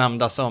ofta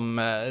benämnda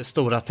som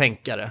stora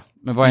tänkare.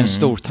 Men vad är en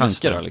stor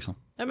tanke då liksom?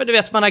 Ja, men du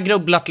vet, man har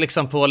grubblat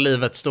liksom på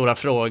livets stora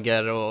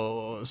frågor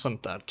och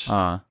sånt där.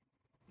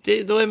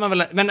 Då är man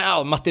väl...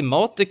 Men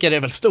matematiker är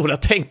väl stora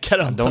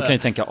tänkare. De kan ju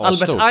tänka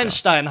Albert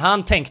Einstein,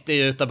 han tänkte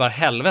ju utav bara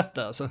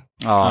helvete alltså.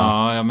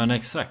 Ja, men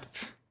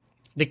exakt.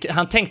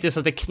 Han tänkte ju så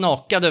att det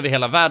knakade över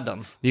hela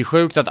världen. Det är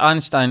sjukt att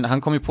Einstein,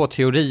 han kom ju på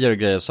teorier och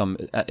grejer som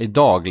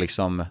idag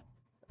liksom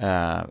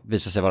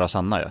visar sig vara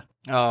sanna ju.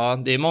 Ja,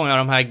 det är många av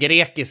de här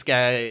grekiska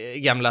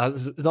gamla,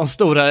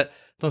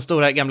 de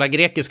stora gamla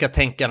grekiska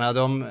tänkarna,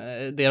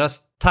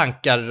 deras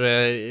tankar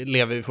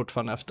lever ju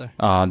fortfarande efter.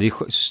 Ja, det är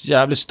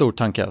jävligt stor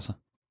tanke alltså.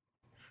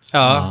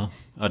 Ja,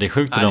 det är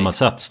sjukt att de har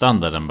satt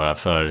standarden bara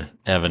för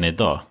även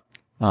idag.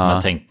 De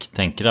här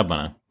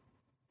tänkrabbarna.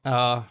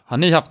 Ja. Har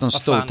ni haft en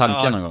stor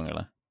tanke någon gång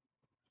eller?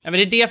 Ja, men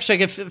det är det jag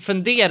försöker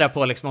fundera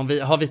på liksom,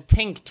 har vi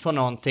tänkt på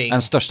någonting?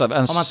 En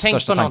största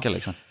tanke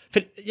liksom.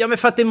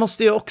 För att det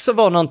måste ju också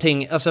vara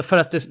någonting, alltså för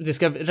att det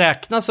ska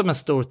räknas som en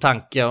stor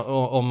tanke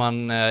om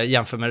man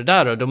jämför med det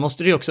där, då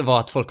måste det ju också vara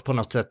att folk på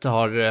något sätt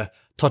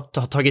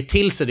har tagit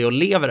till sig det och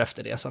lever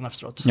efter det sen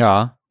efteråt.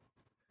 Ja.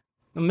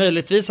 Och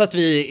möjligtvis att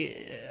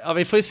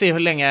vi får ju se hur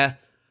länge,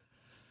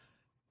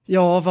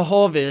 vad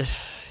har vi?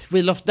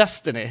 Wheel of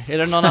Destiny, är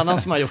det någon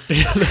annan som har gjort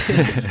det?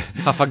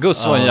 Pappa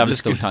Gus var en jävligt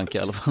stor tanke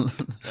i alla fall.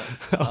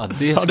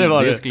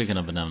 Det skulle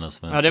kunna benämnas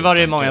som en det var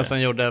det ju många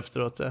som gjorde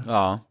efteråt.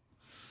 Ja.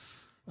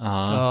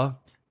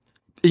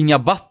 Inga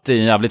Batt är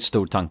en jävligt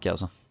stor tanke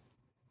alltså.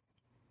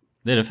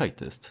 Det är det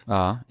faktiskt.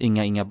 Ja,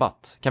 Inga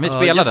Batt. Kan vi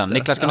spela den?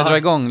 Niklas, kan du dra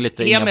igång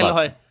lite Inga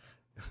Batt?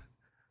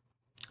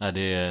 Ja,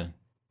 det är...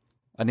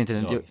 Ja, det är inte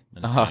den...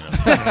 Jaha.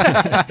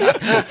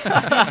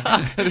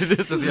 Det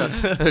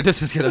är du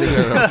som ska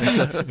redigera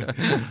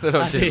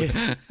det.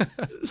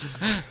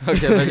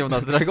 Okej, men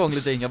Jonas, dra igång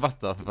lite Inga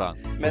Batt då, för fan.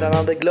 Men han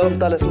hade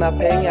glömt alla sina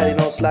pengar i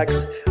någon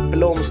slags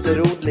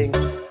blomsterodling.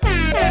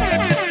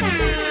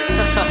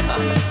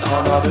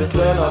 Han hade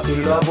tränat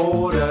hela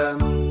våren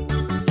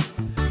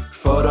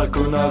för att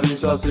kunna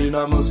visa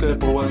sina muskler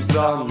på en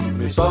strand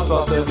med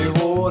saltvatten i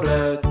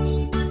håret.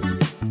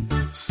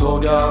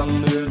 Såg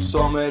han ut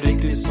som en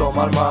riktig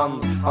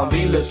sommarman. Han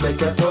ville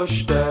släcka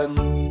törsten.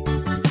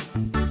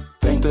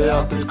 Tänkte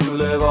att det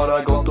skulle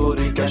vara gott att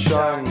dricka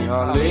chang.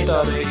 Han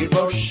letade i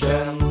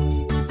börsen.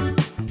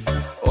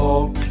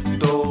 Och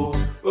då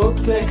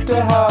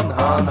upptäckte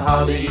han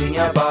hade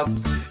inga batt.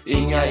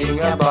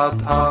 Inga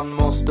batt. Han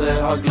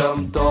måste ha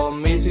glömt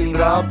dem i sin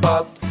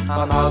rabatt.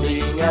 Han hade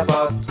inga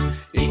batt.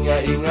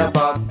 Inga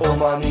batt.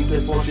 Om han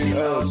inte får sin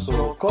öl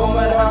så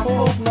kommer han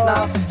få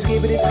fnatt.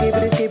 Skibidi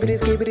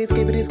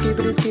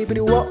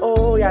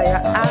oh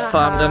ja.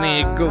 Fan, den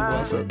är god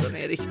alltså. Den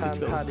är riktigt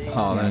god.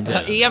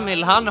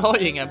 Emil, han har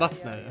ju inga batt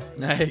nu.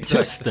 Nej, exakt.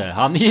 Just det,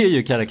 han är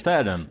ju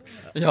karaktären.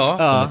 Som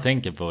jag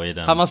tänker på i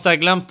den. Han måste ha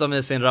glömt dem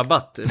i sin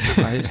rabatt.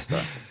 Ja, just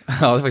det.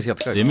 Ja, det är faktiskt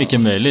jättesjukt. Det är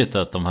mycket möjligt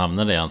att de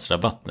hamnade i hans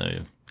rabatt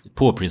nu.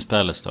 På Prince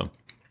Palace då.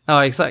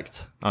 Ja,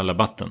 exakt. Alla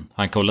rabatten.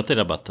 Han kollat i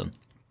rabatten.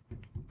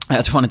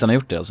 Jag tror han inte har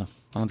gjort det alltså. Han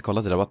har inte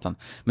kollat i rabatten.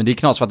 Men det är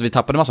knas för att vi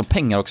tappade massa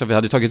pengar också. Vi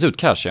hade tagit ut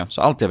cash, ja.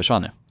 Så allt det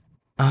försvann ju.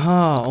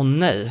 Aha,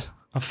 nej.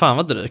 Fan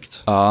vad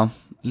drygt. Ja,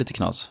 lite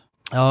knas.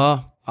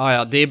 Ja,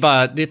 det är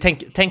bara,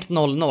 tänk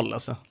 0-0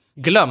 alltså.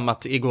 Glöm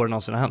att igår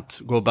någonsin har hänt.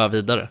 Gå bara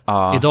vidare.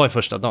 Ja. Idag är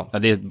första dagen. Ja,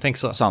 det är tänk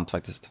så. Sant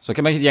faktiskt. Så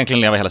kan man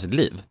egentligen leva hela sitt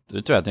liv.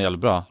 Det tror jag att det är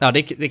jävligt bra. Ja,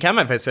 det kan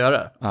man faktiskt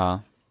göra. Ja.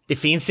 Det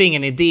finns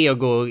ingen idé att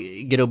gå och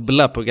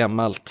grubbla på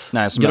gammalt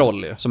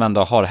groll. Som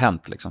ändå har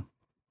hänt liksom.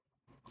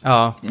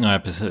 Ja. Nej,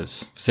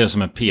 precis. Ser det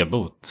som en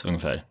p-bot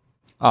ungefär.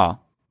 Ja.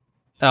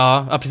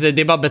 Ja, precis.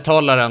 Det är bara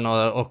betala den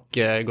och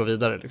gå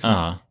vidare liksom.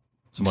 Ja,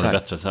 så mår det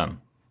bättre sen.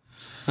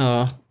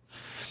 Ja.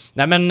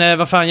 Nej men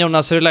vad fan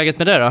Jonas, hur är läget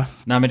med det då?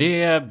 Nej men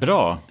det är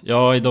bra.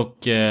 Jag är dock...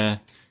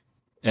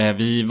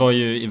 vi var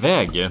ju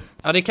iväg ju.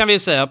 Ja, det kan vi ju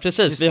säga,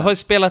 precis. Vi har ju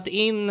spelat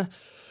in...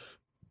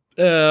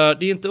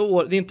 det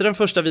är inte den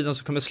första videon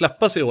som kommer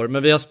släppas i år,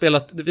 men vi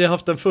har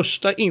haft den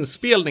första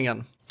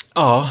inspelningen.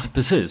 Ja,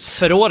 precis.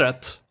 För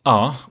året.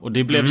 Ja, och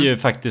det blev ju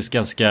faktiskt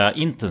ganska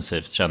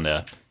intensivt kände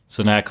jag.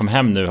 Så när jag kom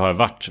hem nu har jag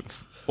varit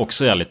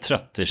också jävligt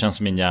trött. Det känns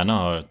som min hjärna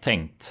har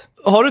tänkt.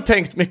 Har du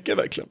tänkt mycket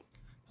verkligen?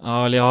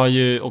 Ja, jag har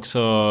ju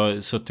också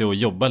suttit och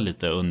jobbat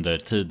lite under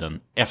tiden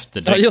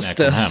efter det när jag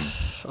kom hem.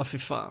 Ja, fy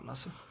fan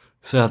alltså.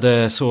 Så jag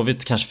hade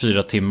sovit kanske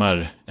 4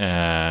 timmar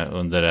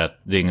under ett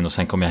dygn och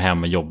sen kom jag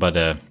hem och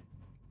jobbade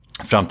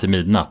fram till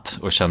midnatt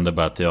och kände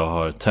bara att jag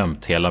har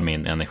tömt hela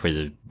min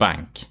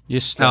energibank.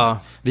 Just det. Ja.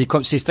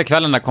 Sista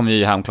kvällen kom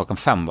vi hem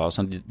 5:00 va? Och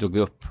sen drog vi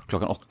upp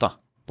 8:00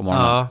 på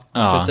morgonen.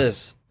 Ja,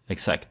 precis.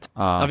 Exakt.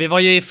 Ja, vi var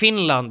ju i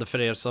Finland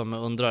för er som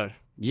undrar.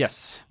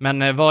 Yes.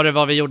 Men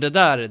vad vi gjorde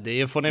där,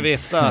 det får ni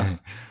veta.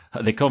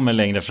 Det kommer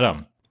längre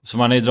fram. Så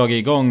man har ju dragit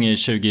igång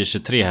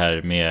 2023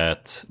 här med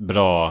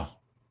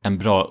en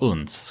bra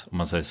uns, om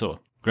man säger så.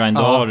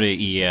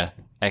 Grindari är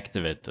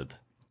activated.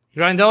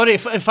 Grindari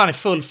är fan i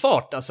full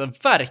fart, alltså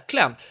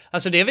verkligen.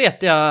 Alltså det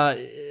vet jag,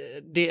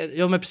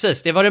 men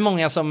precis, det var det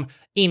många som,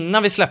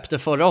 innan vi släppte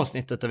förra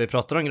avsnittet där vi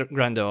pratade om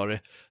Grindari,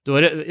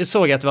 då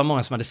såg jag att det var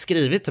många som hade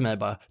skrivit till mig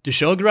bara, du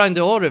kör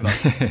Grindari va?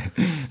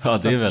 Ja,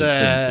 det är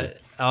väldigt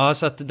fint. Ja,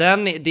 så att det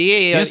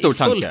är en stor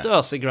fullt tanke.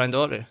 Ös i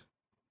Grindari.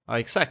 Ja,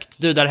 exakt.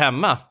 Du där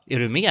hemma, är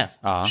du med?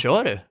 Ja.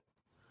 Kör du?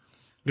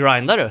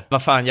 Grindar du?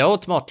 Vad fan, jag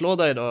åt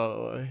matlåda idag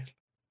och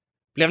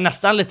blev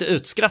nästan lite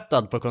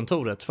utskrattad på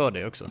kontoret för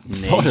det också.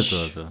 Var det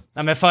så alltså?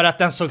 Nej, men för att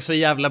den såg så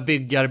jävla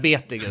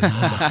byggarbetig ut.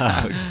 Alltså.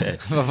 Okay.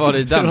 Vad var det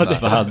i den då?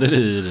 Vad hade du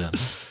i den?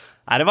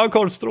 Nej, det var en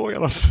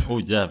korvstroganoff.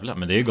 Jävlar,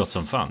 men det är ju gott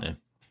som fan ju.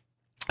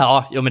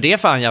 Ja, men det är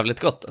fan jävligt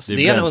gott. Alltså,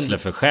 det är bränsle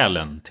för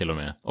själen till och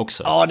med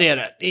också. Ja, det är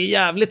det. Det är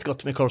jävligt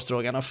gott med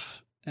korvstroganoff.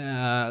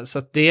 Så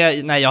att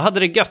jag hade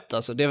det gött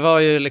alltså. Det var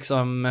ju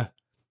liksom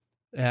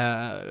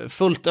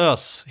fullt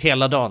ös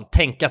hela dagen.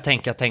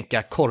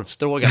 Tänka,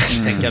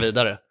 korvstroganoff, tänka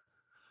vidare.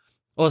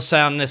 Och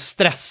sen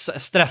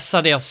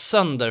stressade jag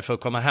sönder för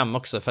att komma hem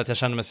också, för att jag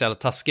kände mig så jävla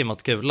taskig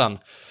mot kulan.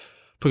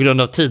 På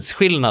grund av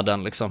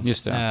tidsskillnaden liksom.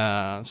 Just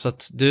det. Så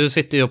att du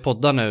sitter ju och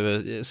poddar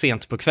nu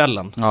sent på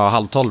kvällen.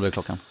 Ja, 11:30 är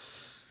klockan.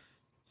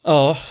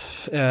 Ja,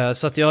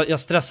 så att jag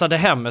stressade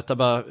hem utan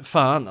bara,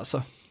 fan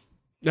alltså.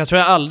 Jag tror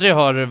jag aldrig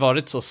har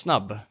varit så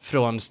snabb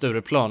från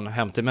Stureplan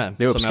hem till mig.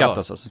 Det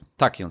uppskattas alltså.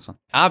 Tack Jonsson.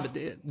 Ja,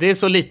 det är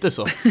så lite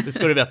så, det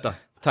ska du veta.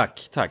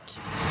 Tack.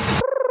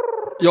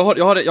 Jag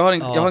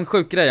har en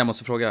sjuk grej jag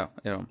måste fråga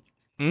er om.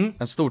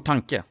 En stor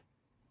tanke.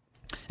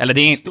 Eller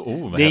det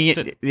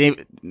är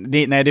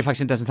nej, det är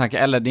faktiskt inte ens en tanke.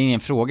 Eller det är ingen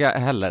fråga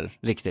heller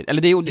riktigt.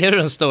 Eller är du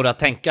den stora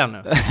tänkaren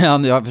nu? Ja,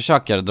 jag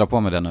försöker dra på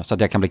mig det nu så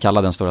att jag kan bli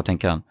kallad den stora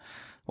tänkaren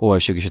år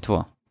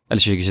 2022.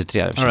 Eller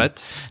 2023. All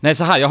right. Nej,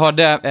 så här, jag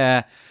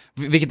hörde,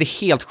 vilket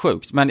är helt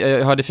sjukt, men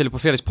jag hörde Filip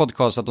och Fredriks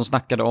podcast att de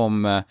snackade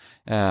om,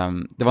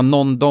 det var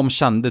någon de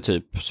kände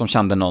typ, som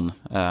kände någon,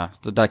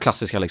 det där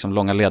klassiska liksom,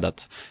 långa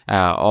ledet,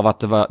 av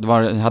att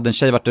hade en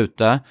tjej varit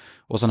ute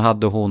och sen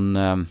hade hon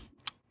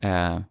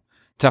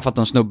träffat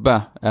en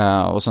snubbe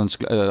och sen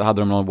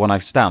hade de någon one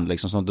night stand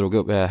liksom, som drog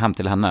upp, hem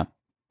till henne.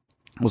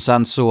 Och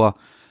sen så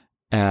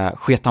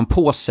sket han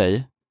på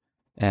sig,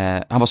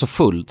 han var så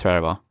full tror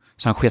jag det var,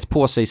 så han sket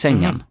på sig i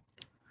sängen.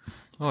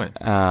 Oj.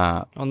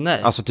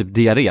 Nej. Alltså typ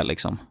diarré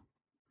liksom.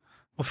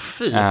 Och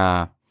fy.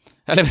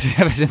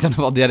 Jag vet inte om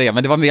det var diarré,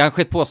 men det var mer, han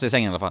sket på sig i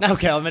sängen i alla fall. Nej,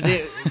 okej, men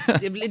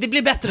det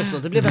blir bättre så,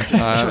 det blir bättre.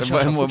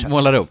 Kör,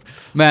 målar upp.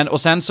 Men,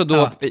 och sen så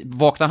då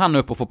vaknar han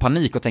upp och får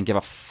panik och tänker,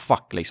 vad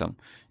fuck liksom.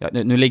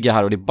 Nu ligger jag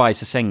här och det är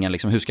bajs i sängen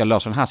liksom, hur ska jag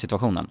lösa den här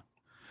situationen?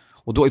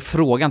 Och då är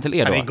frågan till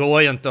er då. Det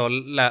går ju inte att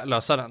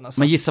lösa den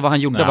alltså. Men gissa vad han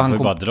gjorde. Nej, vad han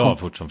bara dra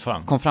fort som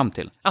fan. Kom fram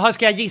till. Jaha,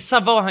 ska jag gissa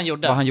vad han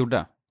gjorde? Vad han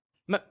gjorde.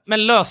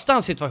 Men löste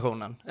han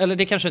situationen? Eller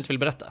det kanske du inte vill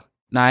berätta?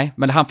 Nej,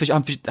 men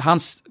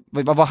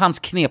vad var hans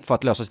knep för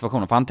att lösa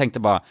situationen? För han tänkte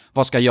bara,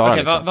 vad ska jag göra?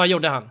 Okej, liksom? vad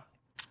gjorde han?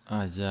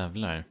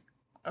 Jävlar.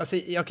 Alltså,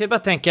 jag kan ju bara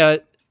tänka,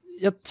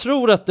 jag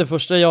tror att det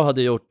första jag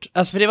hade gjort,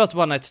 alltså för det var ett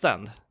one night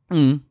stand.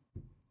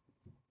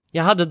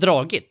 Jag hade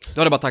dragit.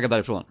 Du hade bara taggat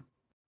därifrån.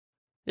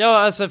 Ja,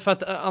 alltså för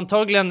att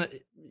antagligen,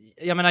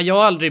 jag menar, jag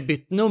har aldrig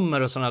bytt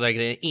nummer och sådana där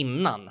grejer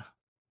innan.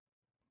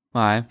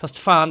 Nej. Fast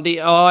fan,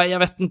 jag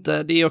vet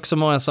inte, det är också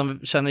många som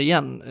känner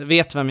igen,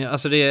 vet vem jag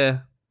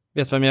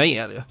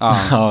är ju.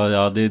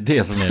 Ja, det är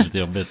det som är lite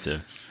jobbigt ju.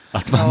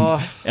 Att man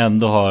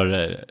ändå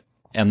har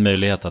en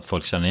möjlighet att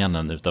folk känner igen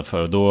en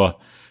utanför. Och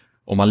då,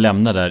 om man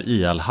lämnar där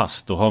i all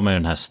hast, då har man ju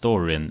den här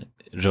storyn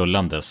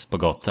rullandes på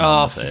gatan.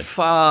 Ja,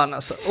 fan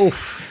alltså,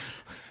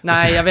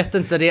 Nej, jag vet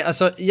inte det.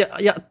 Alltså,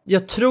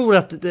 jag tror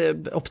att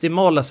det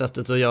optimala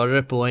sättet att göra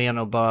det på är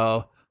nog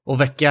bara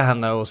och väcka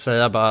henne och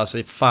säga bara,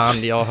 alltså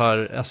fan, jag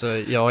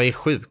är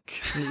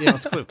sjuk. Det är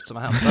något sjukt som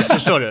har hänt. Alltså,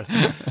 förstår du?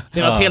 Det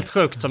är något helt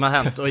sjukt som har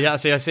hänt. Och jag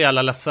är så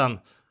jävla ledsen.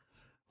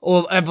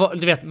 Och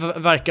du vet,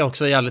 verkar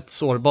också jävligt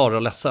sårbar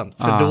och ledsen.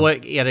 För då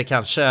är det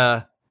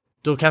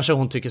kanske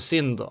hon tycker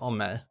synd om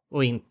mig.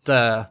 Och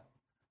inte...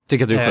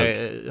 Tycker att du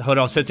är sjuk. Hör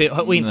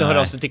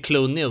av sig till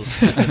Clue News.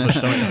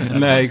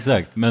 Nej,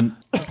 exakt. Men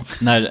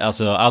när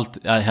alltså,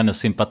 hennes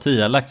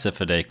sympati har lagt sig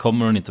för dig,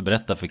 kommer hon inte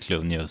berätta för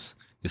Clue News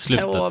i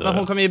slutet? Ja, men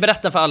hon kommer ju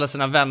berätta för alla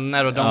sina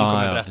vänner och de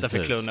kommer berätta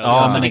för Clue News.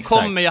 Ja, så det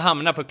kommer ju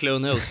hamna på Clue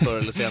News förr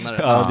eller senare.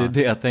 Ja, det är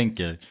det jag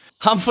tänker.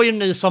 Han får ju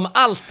nys om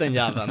allt, den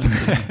jäveln.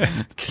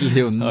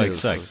 Clue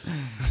News. Ja, exakt.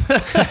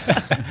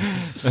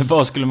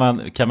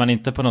 Men kan man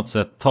inte på något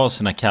sätt ta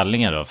sina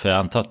kallingar då? För jag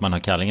antar att man har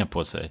kallingar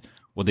på sig.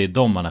 Och det är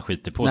de man har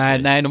skitit på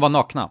sig. Nej, de var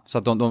nakna. Så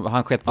att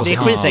han skett på sig.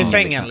 Det är skit i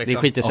sängen liksom. Det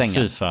är skit i sängen.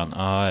 Fy fan.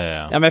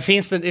 Ja, men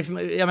finns det...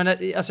 Jag menar,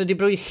 alltså det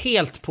beror ju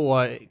helt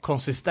på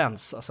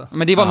konsistens. Alltså.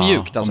 Men det var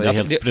mjukt. Alltså. Om det är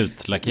helt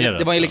sprutlackerat.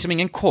 Det var ju liksom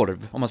ingen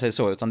korv, om man säger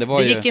så. Utan det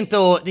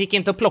gick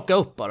inte att plocka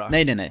upp bara.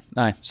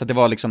 Nej. Så det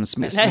var liksom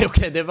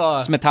det var...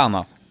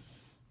 smetana.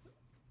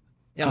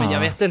 Ja, men jag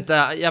vet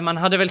inte. Ja, man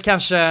hade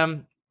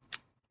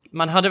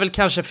väl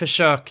kanske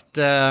försökt...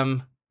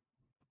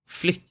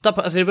 flytta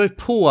på, alltså det beror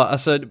på,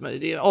 alltså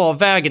det är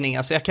avvägning,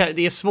 alltså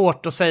det är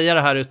svårt att säga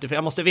det här utifrån,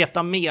 jag måste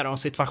veta mer om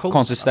situationen.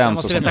 Konsistens,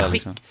 alltså jag måste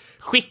veta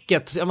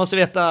skicket, jag måste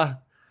veta,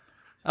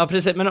 ja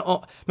precis,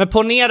 men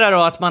ponera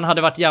då att man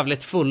hade varit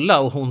jävligt fulla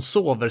och hon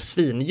sover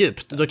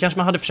svindjupt, då kanske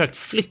man hade försökt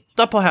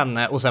flytta på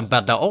henne och sen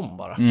bädda om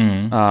bara.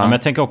 Ja, men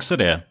jag tänker också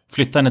det,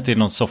 flytta henne till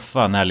någon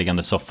soffa,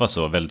 närliggande soffa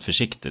så, väldigt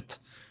försiktigt.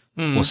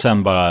 Och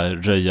sen bara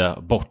röja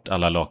bort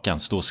alla lakan,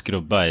 stå och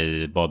skrubba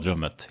i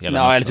badrummet hela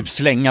natten. Eller typ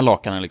slänga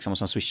lakanen liksom och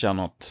sen swisha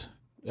något.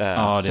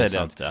 Ja, det är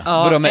sant.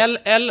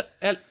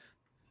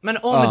 Men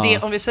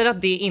om vi säger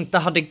att det inte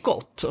hade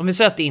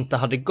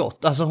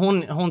gått. Alltså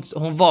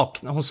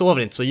hon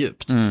sover inte så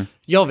djupt.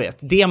 Jag vet,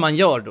 det man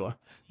gör då,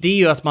 det är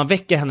ju att man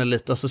väcker henne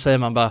lite och så säger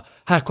man bara,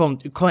 här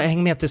kom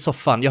häng med till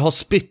soffan, jag har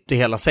spytt i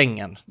hela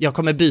sängen, jag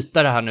kommer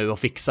byta det här nu och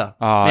fixa,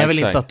 men jag vill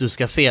inte att du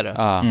ska se det.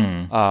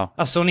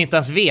 Alltså hon inte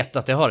ens vet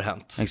att det har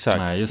hänt. Exakt.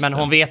 Nej, men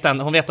hon vet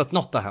att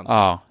något har hänt.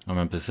 Ja,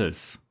 men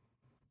precis.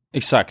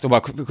 Exakt, och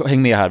bara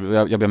häng med här,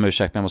 jag ber om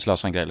ursäkt men jag måste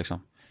lösa en grej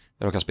liksom.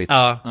 Jag råkar spytt.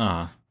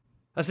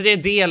 Alltså det är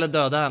det eller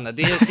döda henne.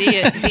 Det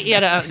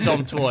är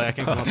de två jag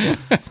kan komma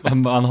på.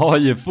 Man har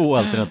ju få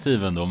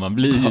alternativ ändå. Man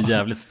blir ju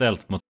jävligt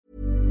ställt mot...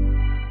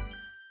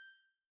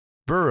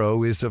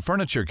 Burrow is a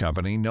furniture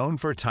company known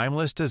for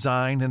timeless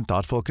design and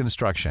thoughtful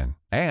construction,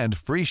 and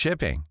free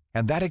shipping,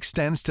 and that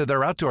extends to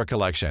their outdoor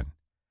collection.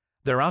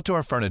 Their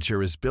outdoor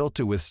furniture is built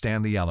to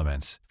withstand the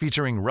elements,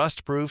 featuring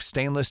rust-proof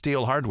stainless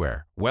steel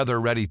hardware,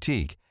 weather-ready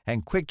teak,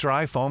 and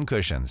quick-dry foam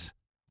cushions.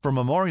 For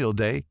Memorial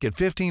Day, get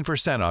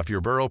 15% off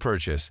your Burrow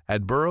purchase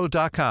at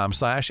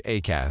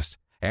burrow.com/acast,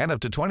 and up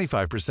to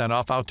 25%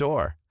 off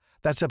outdoor.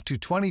 That's up to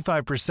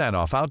 25%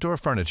 off outdoor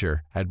furniture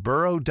at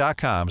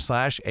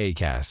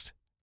burrow.com/acast.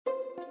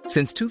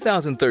 Since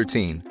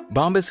 2013,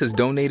 Bombas has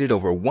donated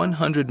over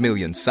 100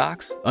 million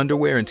socks,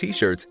 underwear, and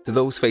T-shirts to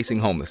those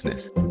facing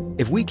homelessness.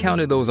 If we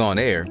counted those on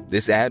air,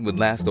 this ad would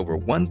last over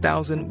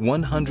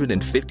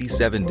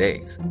 1,157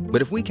 days.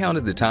 But if we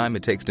counted the time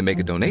it takes to make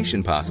a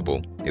donation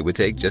possible, it would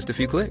take just a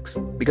few clicks.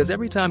 Because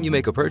every time you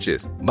make a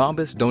purchase,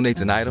 Bombas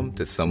donates an item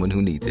to someone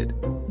who needs it.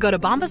 Go to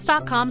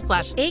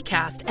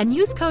bombas.com/ACAST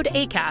and use code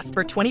ACAST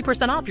for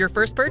 20% off your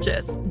first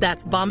purchase.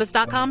 That's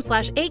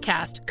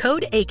bombas.com/ACAST,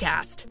 code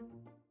ACAST.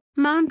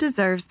 Mom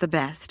deserves the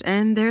best,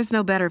 and there's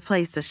no better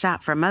place to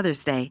shop for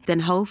Mother's Day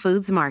than Whole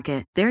Foods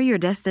Market. They're your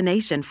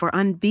destination for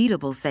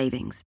unbeatable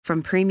savings,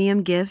 from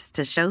premium gifts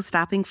to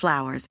show-stopping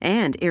flowers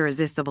and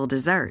irresistible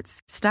desserts.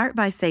 Start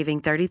by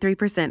saving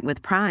 33%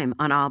 with Prime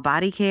on all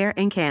body care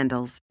and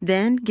candles.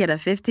 Then get a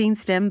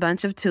 15-stem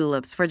bunch of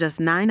tulips for just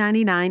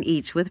 $9.99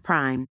 each with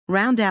Prime.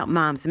 Round out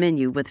Mom's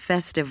menu with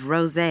festive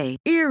rosé,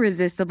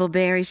 irresistible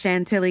berry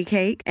chantilly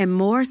cake, and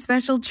more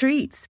special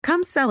treats.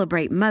 Come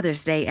celebrate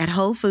Mother's Day at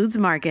Whole Foods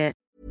Market.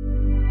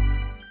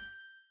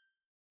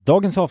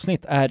 Dagens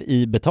avsnitt är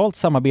i betalt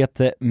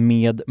samarbete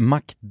med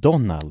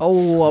McDonalds.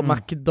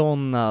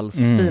 McDonalds.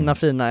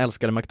 Fina,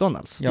 älskade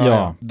McDonalds.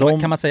 Ja.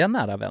 Kan man säga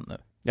nära vän nu?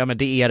 Ja, men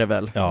det är det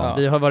väl. Ja.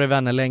 Vi har varit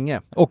vänner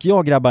länge. Och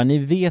grabbar, ni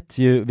vet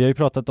ju, vi har ju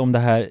pratat om det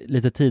här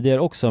lite tidigare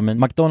också, men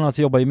McDonalds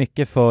jobbar ju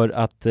mycket för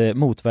att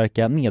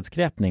motverka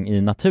nedskräpning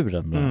i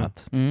naturen bland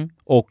annat.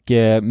 Och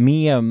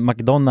med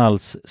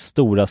McDonalds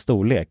stora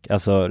storlek,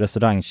 alltså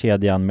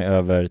restaurangkedjan med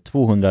över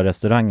 200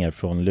 restauranger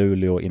från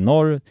Luleå i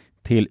norr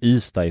till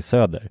Ystad i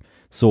söder,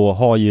 så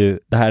har ju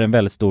det här en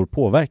väldigt stor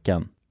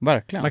påverkan.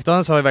 Verkligen.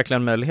 McDonalds har ju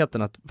verkligen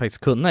möjligheten att faktiskt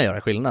kunna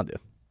göra skillnad ju.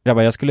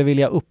 Grabbar, jag skulle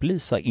vilja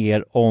upplysa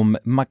er om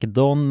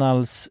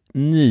McDonalds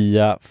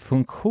nya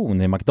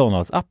funktion i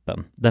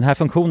McDonalds-appen. Den här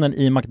funktionen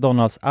i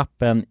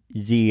McDonalds-appen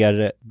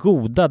ger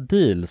goda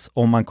deals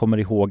om man kommer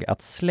ihåg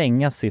att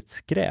slänga sitt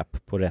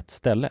skräp på rätt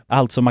ställe.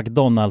 Alltså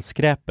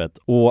McDonalds-skräpet.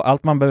 Och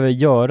allt man behöver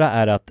göra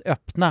är att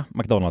öppna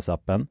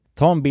McDonalds-appen,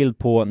 ta en bild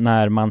på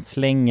när man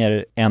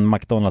slänger en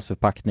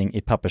McDonalds-förpackning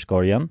i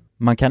papperskorgen.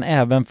 Man kan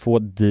även få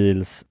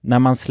deals när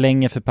man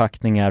slänger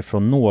förpackningar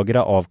från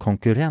några av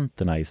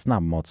konkurrenterna i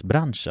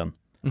snabbmatsbranschen.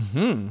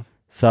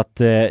 Så att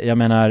jag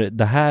menar,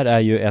 det här är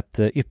ju ett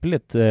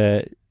ypperligt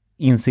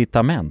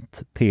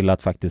incitament till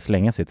att faktiskt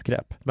slänga sitt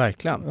skräp.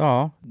 Verkligen.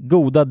 Ja.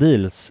 Goda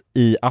deals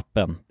i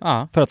appen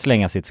för att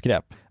slänga sitt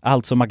skräp.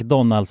 Alltså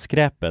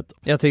McDonalds-skräpet.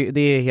 Jag tycker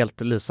det är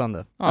helt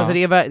lysande. Ja. Alltså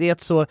det är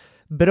ett så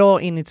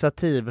bra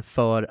initiativ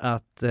för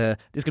att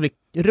det ska bli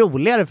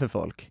roligare för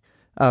folk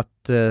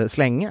att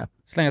slänga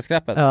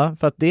skräpet. Ja,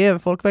 för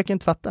att folk verkar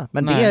inte fatta.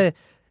 Men det är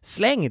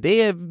släng,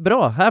 det är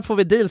bra. Här får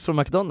vi deals från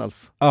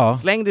McDonalds. Ja.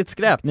 Släng ditt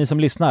skräp. Ni som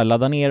lyssnar,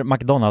 ladda ner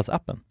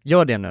McDonalds-appen.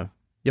 Gör det nu.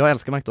 Jag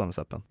älskar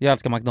McDonalds-appen. Jag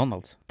älskar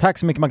McDonalds. Tack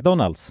så mycket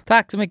McDonalds.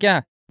 Tack så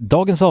mycket.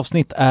 Dagens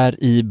avsnitt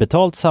är i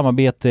betalt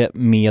samarbete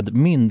med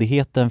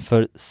Myndigheten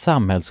för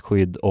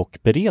samhällsskydd och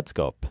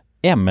beredskap,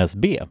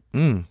 MSB.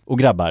 Och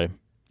grabbar,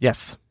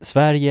 yes.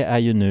 Sverige är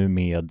ju nu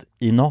med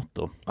i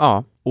NATO.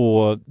 Ja.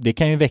 Och det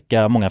kan ju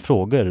väcka många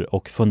frågor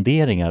och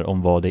funderingar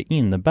om vad det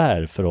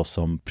innebär för oss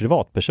som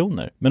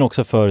privatpersoner, men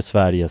också för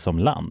Sverige som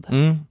land.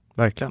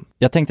 Verkligen.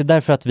 Jag tänkte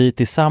därför att vi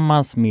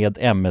tillsammans med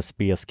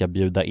MSB ska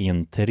bjuda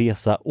in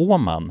Teresa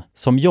Åman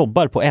som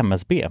jobbar på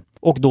MSB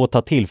och då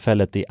ta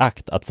tillfället i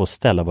akt att få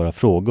ställa våra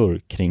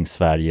frågor kring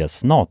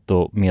Sveriges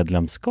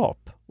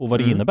NATO-medlemskap och vad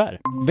det innebär.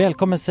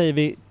 Välkommen säger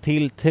vi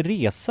till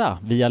Teresa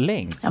via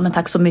länk. Ja, men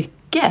tack så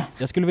mycket.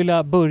 Jag skulle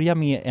vilja börja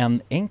med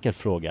en enkel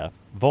fråga.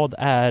 Vad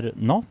är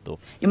NATO?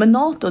 Ja, men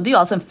NATO, det är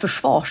alltså en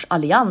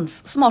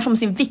försvarsallians som har som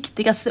sin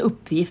viktigaste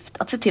uppgift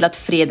att se till att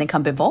freden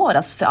kan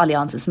bevaras för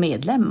alliansens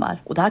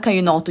medlemmar. Och det här kan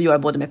ju NATO göra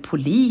både med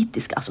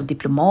politiska, alltså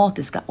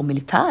diplomatiska och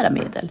militära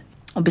medel.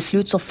 Och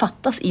beslut som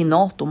fattas i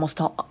NATO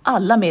måste ha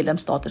alla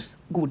medlemsstaters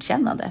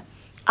godkännande.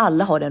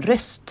 Alla har en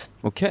röst.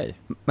 Okej.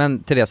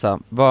 Men Teresa,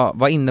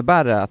 vad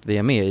innebär det att vi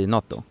är med i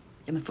NATO?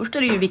 Ja, men först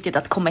är det ju viktigt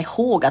att komma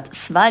ihåg att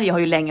Sverige har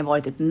ju länge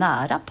varit ett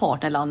nära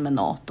partnerland med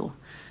NATO.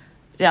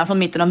 Redan från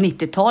mitten av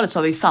 90-talet så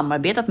har vi ju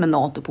samarbetat med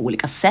NATO på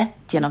olika sätt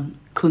genom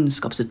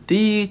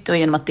kunskapsutbyte och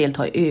genom att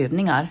delta i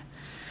övningar.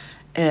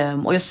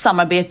 Och just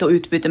samarbete och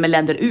utbyte med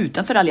länder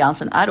utanför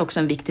alliansen är också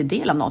en viktig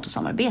del av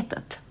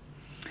NATO-samarbetet.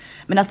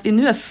 Men att vi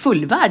nu är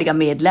fullvärdiga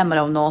medlemmar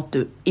av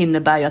NATO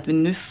innebär ju att vi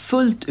nu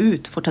fullt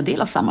ut får ta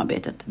del av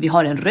samarbetet. Vi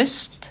har en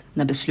röst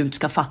när beslut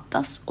ska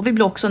fattas och vi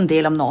blir också en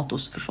del av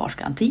NATOs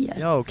försvarsgarantier.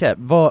 Ja, okej.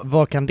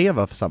 Vad kan det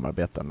vara för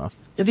samarbeten då?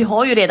 Ja, vi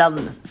har ju redan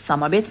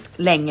samarbetat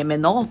länge med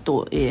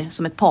NATO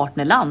som ett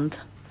partnerland.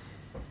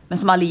 Men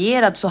som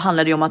allierad så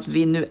handlar det om att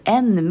vi nu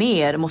än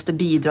mer måste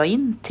bidra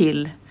in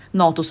till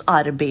NATOs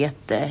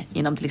arbete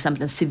inom till exempel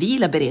den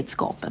civila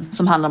beredskapen,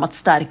 som handlar om att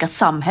stärka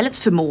samhällets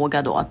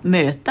förmåga då att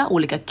möta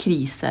olika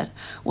kriser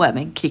och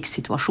även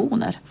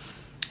krigssituationer.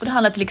 Och det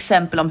handlar till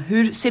exempel om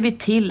hur ser vi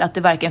till att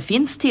det verkligen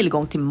finns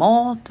tillgång till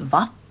mat,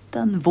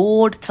 vatten,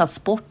 vård,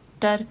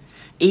 transporter,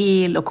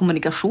 el och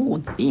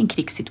kommunikation i en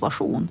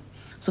krigssituation.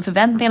 Så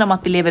förväntningarna om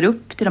att vi lever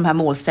upp till de här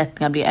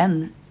målsättningarna blir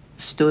än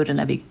större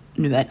när vi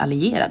nu är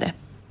allierade.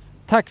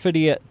 Tack för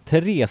det,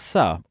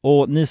 Teresa.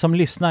 Och ni som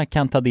lyssnar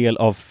kan ta del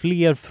av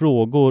fler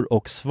frågor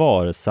och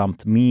svar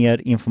samt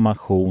mer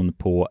information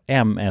på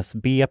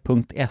msb.se/NATO.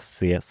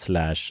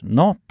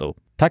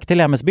 Tack till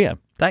MSB.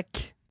 Tack.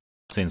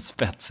 Sin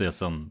spets i ett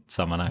sånt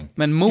sammanhang.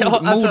 Men mord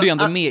är ju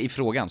ändå med i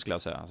frågan, skulle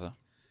jag säga. Alltså.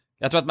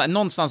 Jag tror att man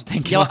någonstans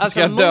tänker att man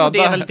ska döda. Mord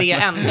är väl det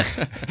ändå.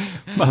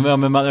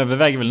 Men man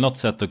överväger väl något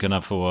sätt att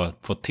kunna få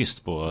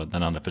tyst på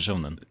den andra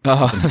personen.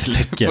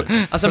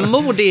 Alltså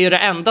mord är ju det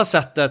enda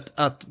sättet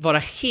att vara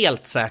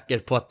helt säker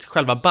på att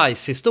själva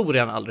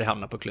bajshistorien aldrig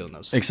hamnar på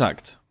Clunus.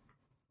 Exakt.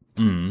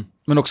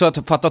 Men också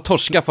att fatta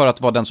torska för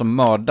att vara den som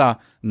mördar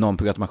någon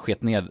på att man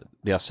sket ner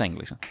deras säng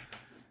liksom.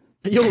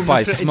 Jo,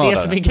 det som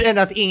är grejen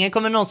är att ingen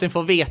kommer någonsin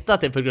få veta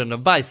att det är på grund av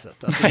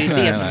bajset. Alltså det är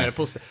det som är det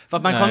positiva. För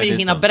att man kommer ju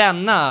hinna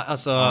bränna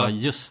alltså,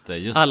 just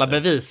alla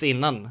bevis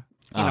innan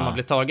man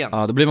blir tagen.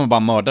 Ja, då blir man bara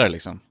mördare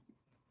liksom.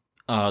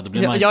 Ja, då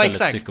blir man istället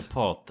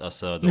psykopat.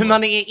 Alltså, men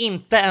man är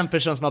inte en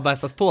person som har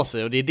bajsat på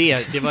sig. Och det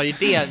var ju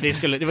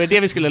det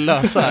vi skulle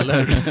lösa,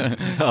 eller hur?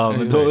 Ja,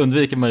 men då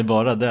undviker man ju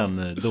bara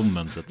den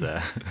domen så att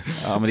säga.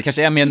 Ja, men det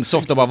kanske är mer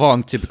soft att bara vara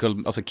en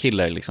typical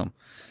killer liksom.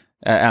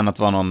 Än att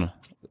vara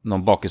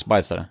någon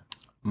bakisbajsare.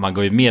 Man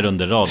går ju mer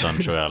under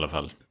radarn tror jag i alla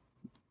fall.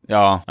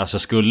 Ja. Alltså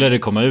skulle det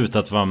komma ut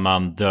att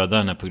man dödade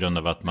henne på grund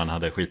av att man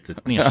hade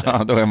skitit ner sig.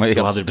 Ja, då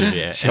hade det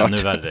blivit ännu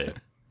värre.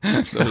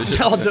 Då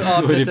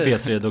är det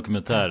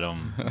P3-dokumentär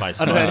om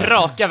bajsmördaren. Ja, då är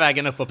raka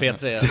vägen upp på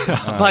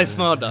P3.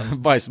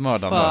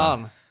 Bajsmördaren.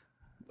 Fan.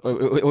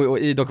 Och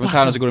i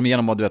dokumentären så går de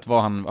igenom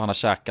vad han har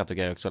käkat och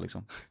grejer också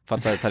liksom. För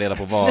att ta reda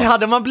på vad...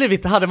 Hade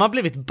man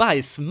blivit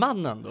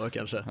bajsmannen då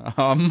kanske?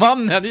 Ja,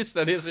 mannen, just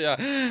det,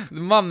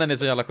 mannen är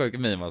så jävla sjuk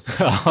meme alltså.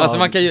 Alltså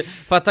man kan ju,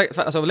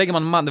 alltså lägger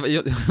man man, det var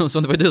ju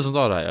du som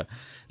sa det här ja.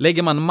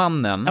 Lägger man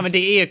mannen... Ja men det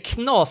är ju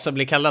knas att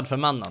bli kallad för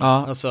mannen.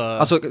 Ja.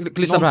 Alltså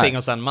lyssna på det här.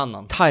 Och sen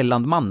mannen.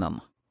 Thailandmannen.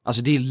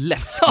 Alltså det är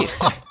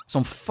läskigt.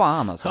 Som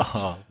fan alltså.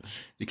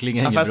 Det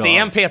klingar inget fast bra. Det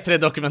är en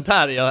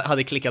P3-dokumentär jag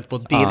hade klickat på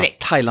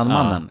direkt.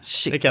 Thailandmannen.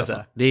 Shit, det kan jag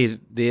säga.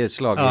 Det är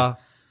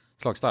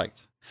slagstarkt.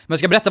 Men jag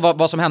ska berätta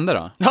vad som hände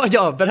då.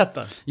 Ja,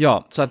 berätta.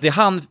 Ja, så att det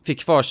han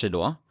fick för sig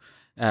då,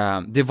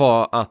 det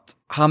var att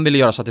han ville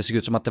göra så att det såg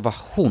ut som att det var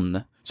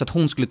hon. Så att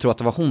hon skulle tro att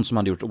det var hon som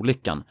hade gjort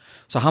olyckan.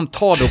 Så han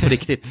tar då på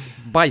riktigt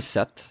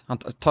bajset, han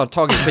tar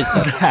tag i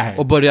skiten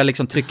och börjar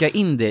liksom trycka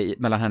in det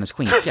mellan hennes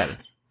skinkor.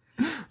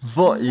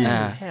 Vad i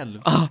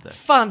helvete?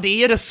 Fan,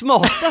 det är det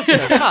smartaste.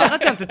 Fan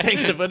att jag inte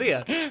tänkte på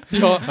det.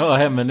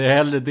 Ja, men det är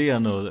hellre det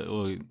än att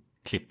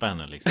klippa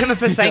henne liksom. Ja, men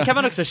för sen kan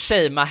man också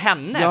shamea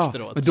henne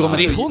efteråt. Men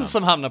det är hon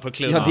som hamnar på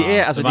klubben. Ja, det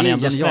är, alltså, man det är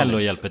ändå snäll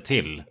och hjälper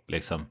till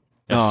liksom.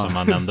 Eftersom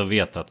man ändå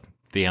vet att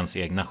det är ens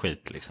egna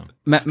skit liksom.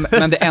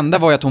 Men det enda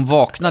var ju att hon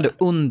vaknade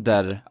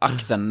under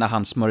akten när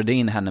han smörjde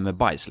in henne med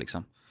bajs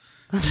liksom.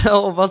 Ja,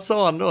 och vad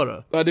sa han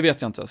då? Ja, det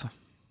vet jag inte alltså.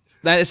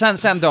 Nej,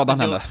 sen dödade han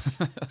henne.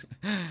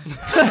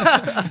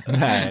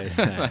 Nej.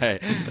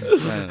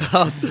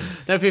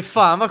 Nej, för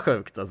fan vad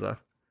sjukt alltså.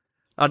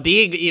 Ja, det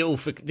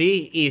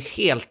är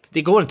helt,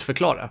 det går inte att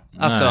förklara.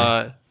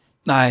 Alltså,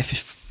 nej, för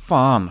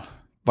fan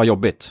vad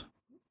jobbigt.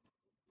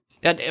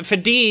 Ja, för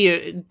det är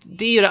ju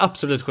det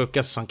absolut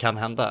sjukaste som kan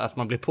hända, att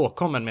man blir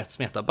påkommen med ett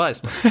smeta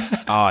bajs.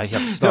 Ja,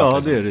 helt stört.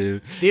 Ja, det är det ju.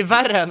 Det är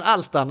värre än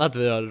allt annat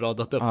vi har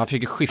radat upp. Ja, han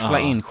fick skyffla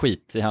in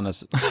skit i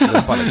hennes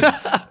rumpa.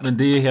 Men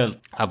det är helt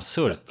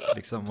absurt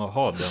liksom att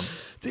ha den.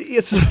 Det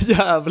är så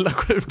jävla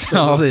sjukt.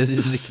 Ja, det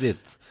är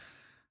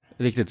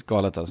riktigt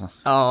galet alltså.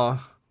 Ja,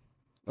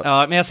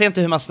 men jag ser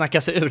inte hur man snackar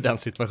sig ur den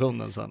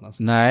situationen sen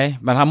alltså. Nej,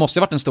 men han måste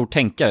ju varit en stor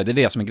tänkare, det är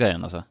det som är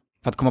grejen alltså.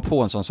 För att komma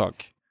på en sån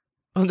sak.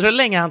 Undrar hur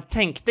länge han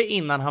tänkte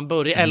innan han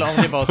började, eller om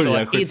det var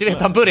så, du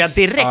vet, han började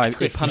direkt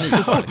skifta.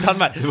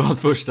 Det var en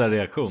första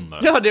reaktion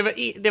bara. Ja,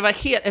 det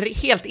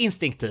var helt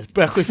instinktivt,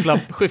 börja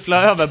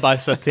skyffla över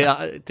bajset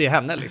till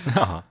henne liksom.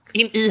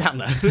 In i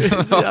henne.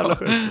 Så jävla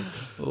sjukt.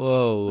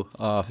 Wow,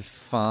 för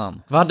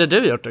fan. Vad hade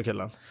du gjort då,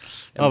 killen?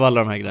 Av alla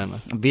de här grejerna?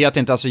 Vet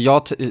inte, alltså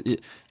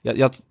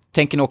jag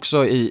tänker nog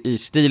också i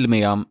stil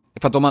med,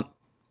 för att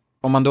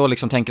om man då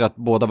liksom tänker att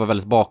båda var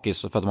väldigt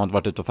bakis för att de hade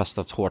varit ute och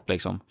festat hårt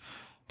liksom.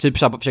 Typ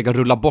så här, försöka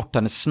rulla bort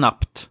henne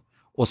snabbt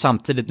och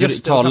samtidigt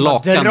just ta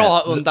lakanet.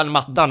 Dra undan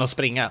mattan och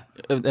springa.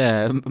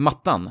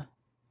 Mattan?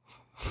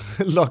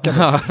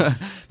 Lakanet.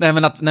 nej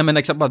men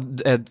exakt, bara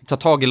ta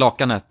tag i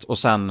lakanet och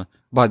sen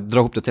bara dra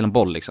ihop det till en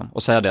boll liksom.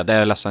 Och säga det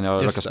är ledsen,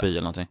 jag råkar spy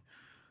eller någonting.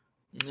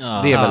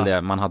 Ja. Det är väl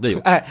det man hade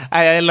gjort. Nej,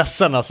 jag är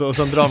ledsen alltså, och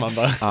sen drar man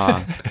bara.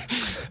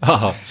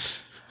 Ja.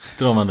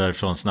 Drar man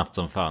därifrån snabbt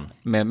som fan.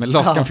 Med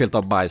lakan fyllt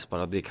av bajs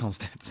bara, det är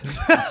konstigt.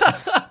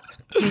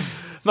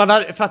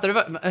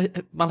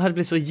 Man hade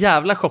blivit så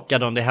jävla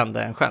chockad om det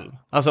hände en själv.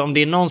 Alltså om det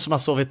är någon som har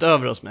sovit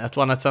över oss med, ett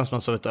one night stand som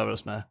har sovit över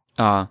oss med.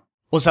 Ja.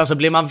 Och sen så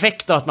blir man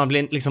väckt av att man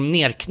blir liksom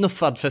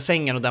nerknuffad för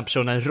sängen och den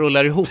personen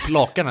rullar ihop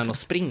lakanen och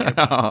springer.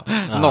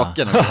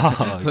 Naken.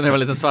 Så det var en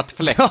liten svart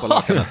fläck på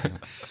lakanen.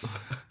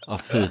 Ja,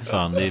 fy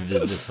fan, det är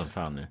vidrigt som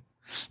fan nu.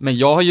 Men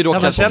jag har ju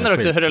råkat... man känner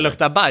också hur det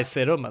luktar bajs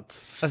i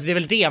rummet. Alltså det är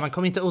väl det, man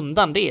kommer inte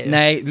undan det.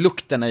 Nej,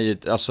 lukten är ju,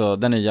 alltså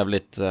den är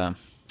jävligt...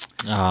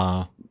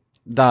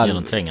 där,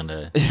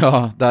 genomträngande.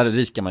 Ja, där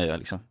ryker man ju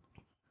liksom.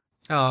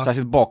 Ja.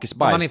 Särskilt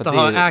bakisbajs. Om man inte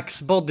har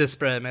Axe body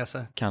spray med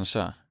sig.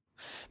 Kanske.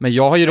 Men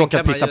jag har ju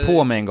råkat pissa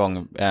på mig en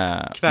gång.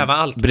 Kväva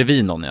allt.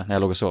 Bredvid någon, när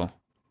jag låg och sov.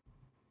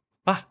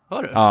 Va?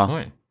 Har du? Ja.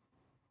 Oj.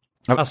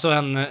 Alltså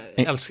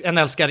en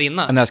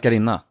älskarinna? En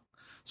älskarinna.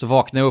 Så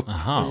vaknade jag upp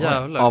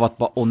av att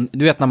bara...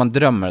 du vet när man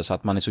drömmer så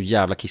att man är så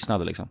jävla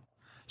kissnödig liksom.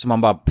 Så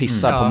man bara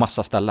pissar på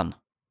massa ställen.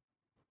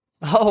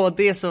 Ja,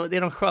 det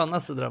är de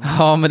skönaste drömmarna.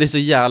 Ja, men det är så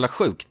jävla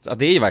sjukt. Ja,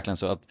 det är ju verkligen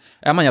så att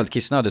är man jävligt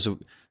kissnödig så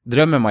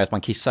drömmer man ju att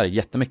man kissar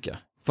jättemycket.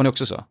 Får ni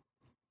också så?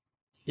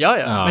 Ja.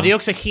 Men det är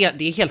också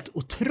det är helt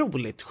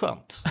otroligt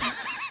skönt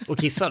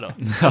att kissa då.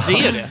 Alltså det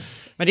är ju det.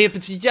 Men det är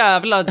ett så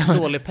jävla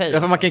dålig pay.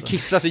 Ja, för man kan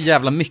kissa så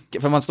jävla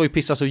mycket. För man står ju och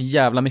pissar så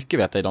jävla mycket,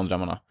 vet jag, i de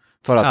drömmarna.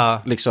 För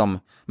att liksom...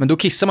 Men då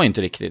kissar man ju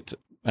inte riktigt.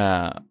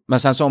 Men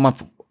sen så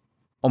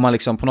om man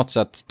liksom på något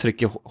sätt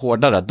trycker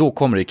hårdare, då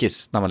kommer det ju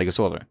kiss när man ligger och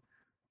sover.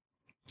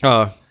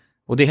 Ja.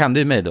 Och det hände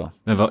ju mig då.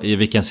 Men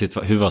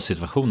hur var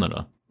situationen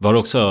då? Var det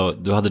också,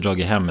 du hade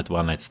dragit hem ett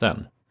one night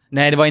stand?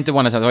 Nej, det var inte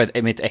one night stand, det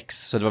var mitt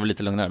ex. Så det var väl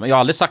lite lugnare. Men jag har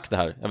aldrig sagt det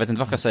här. Jag vet inte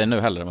varför jag säger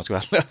nu heller, om jag ska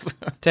vara ärlig.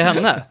 Till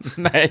henne?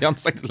 Nej, jag har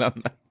inte sagt det till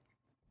henne.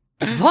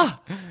 Va?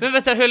 Men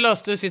vet du, hur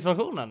löste du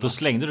situationen då?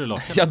 Slängde du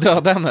lakan? Jag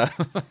dödade henne.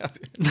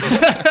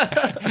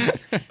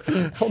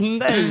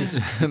 Nej.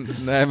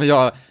 Nej, men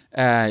jag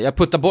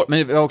puttade bort, men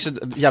jag var också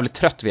jävligt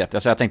trött, vet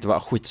jag. Så jag tänkte bara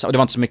skit. Och det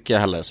var inte så mycket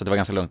heller, så det var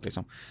ganska lugnt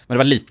liksom. Men det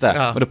var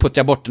lite. Och då puttade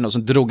jag bort den och så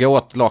drog jag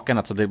åt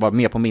lakanet så det var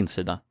mer på min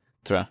sida,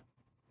 tror jag.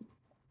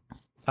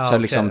 Så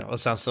jag liksom och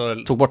sen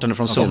så tog bort den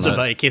från solen.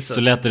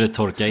 Så lät det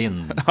torka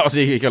in. Ja, så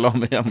gick jag la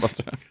mig igen bara,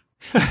 tror jag.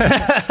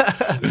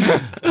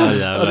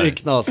 Det är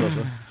knas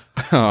alltså.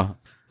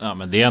 Ja,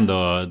 men det är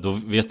ändå, då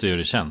vet du hur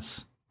det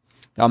känns.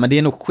 Ja, men det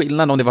är nog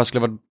skillnad om det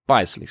skulle vara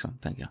bajs liksom,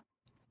 tänker jag.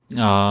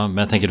 Ja, men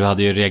jag tänker du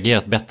hade ju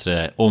reagerat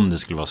bättre om det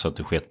skulle vara så att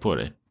du sket på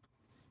dig.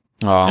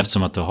 Ja.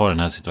 Eftersom att du har den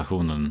här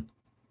situationen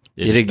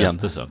i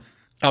ryggen. Så.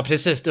 Ja,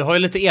 precis. Du har ju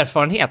lite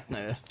erfarenhet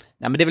nu.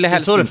 Nej, men det vill jag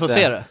helst så du får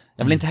se det.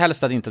 Jag vill inte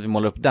helst att vi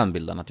målar upp den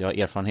bilden, att jag har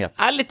erfarenhet.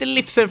 Ja, lite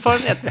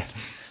livserfarenhet.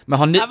 Men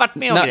har ni, jag har varit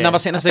med om när var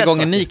senaste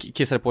gången ni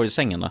kissade på i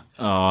sängen då?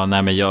 Ja,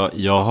 nej men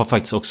jag har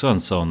faktiskt också en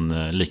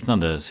sån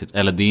liknande,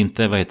 eller det är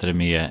inte,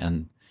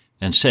 med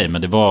en tjej,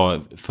 men det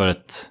var för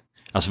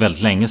alltså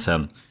väldigt länge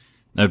sedan,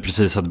 när vi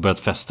precis hade börjat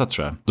festa,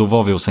 tror jag. Då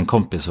var vi hos en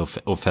kompis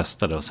och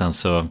festade, och sen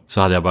så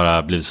hade jag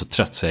bara blivit så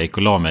trött så jag gick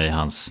och la mig i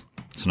hans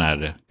sån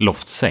här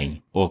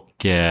loftsäng. Och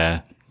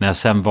när jag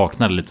sen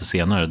vaknade lite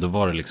senare, då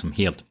var det liksom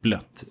helt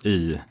blött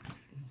i...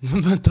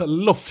 Vänta,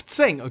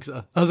 loftsäng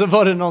också? Alltså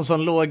var det någon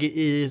som låg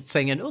i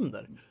sängen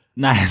under?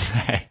 Nej.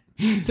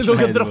 Det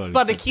låg och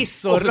droppade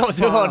kiss och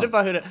du hörde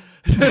bara hur det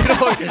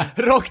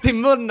rakt i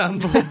munnen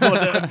på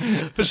både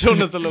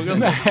personen som låg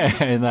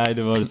under. Nej,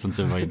 det var det som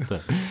tur var inte.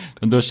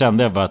 Men då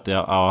kände jag bara att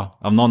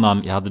av någon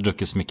annan, jag hade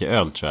druckit så mycket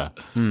öl, tror jag.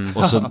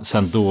 Och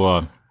sen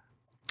då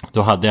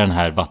hade jag den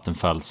här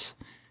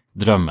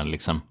vattenfallsdrömmen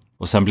liksom.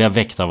 Och sen blev jag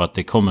väckt av att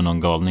det kommer någon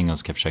galning och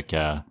ska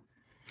försöka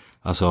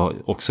alltså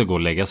också gå och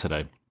lägga sig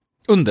där.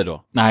 Under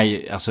då?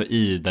 Nej, alltså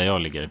där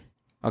jag ligger.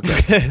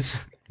 Okej.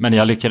 Men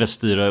jag lyckades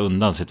styra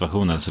undan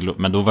situationen,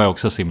 men då var jag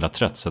också så himla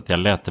trött så att jag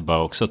lät det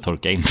bara också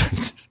torka in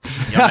faktiskt.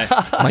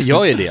 Man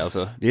gör ju det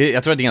alltså.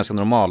 Jag tror att det är en ganska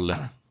normal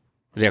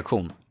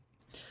reaktion.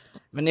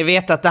 Men ni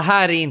vet att det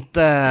här är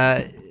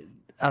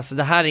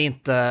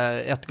inte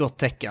ett gott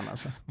tecken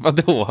alltså.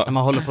 Vadå? När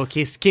man håller på att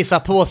kissa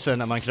på sig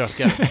när man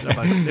krökar.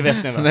 Det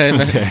vet ni väl? Nej.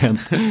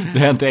 Det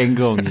har hänt en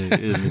gång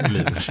i mitt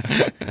liv.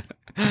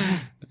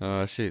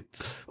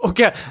 Shit.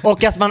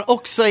 Och att man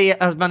också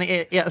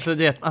alltså,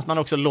 du vet, att man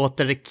också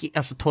låter det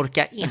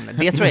torka in.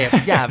 Det tror jag är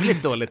ett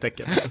jävligt dåligt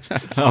tecken. Alltså.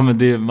 Ja,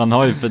 men man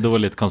har ju för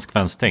dåligt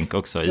konsekvenstänk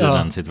också i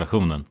den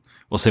situationen.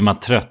 Och så är man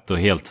trött och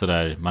helt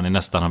sådär, man är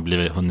nästan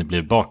hunnit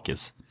bli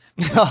bakis.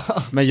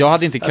 Men jag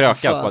hade inte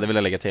krökat på, det vill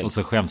jag lägga till. Och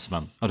så skäms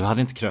man. Ja, du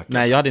hade inte krökat.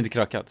 Nej, jag hade inte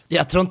krökat.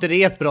 Jag tror inte det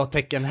är ett bra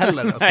tecken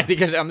heller alltså. Nej, det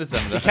kanske är ännu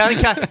sämre.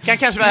 kan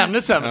kanske vara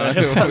ännu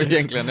sämre.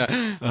 Egentligen, ja.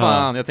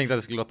 Fan, jag tänkte att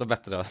det skulle låta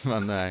bättre,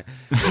 men nej.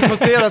 Du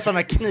måste göra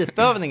sådana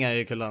knipövningar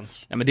i Kullan.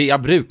 Ja, men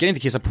jag brukar inte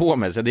kissa på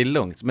mig, så det är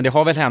lugnt. Men det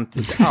har väl hänt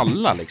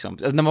alla liksom.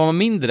 När man var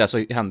mindre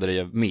så hände det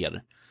ju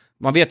mer.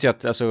 Man vet ju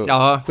att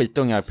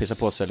skitungar pissar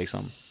på sig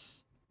liksom.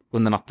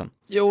 under natten?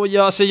 Jo,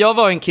 jag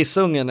var en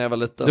kissunge när jag var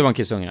liten. Du var en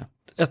kissunge?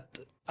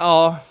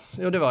 Ja,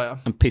 det var jag.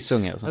 En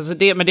pissunge alltså.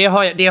 Men det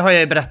har jag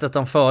ju berättat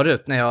om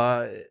förut när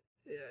jag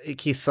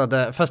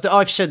kissade. Fast i och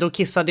för sig, då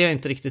kissade jag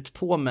inte riktigt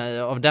på mig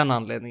av den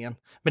anledningen.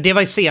 Men det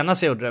var ju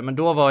senast jag gjorde det, men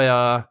då var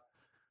jag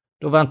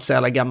inte så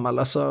jävla gammal.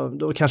 Alltså,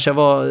 då kanske jag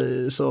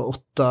var så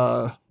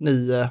 8,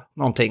 9,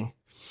 någonting.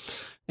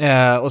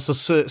 Och så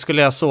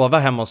skulle jag sova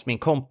hemma hos min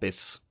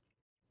kompis.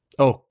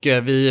 Och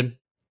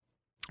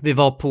vi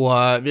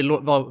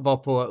var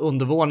på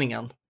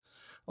undervåningen.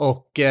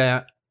 Och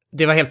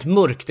det var helt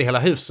mörkt i hela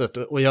huset.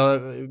 Och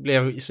jag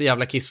blev så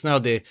jävla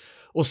kissnödig.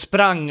 Och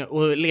sprang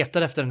och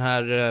letade efter den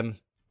här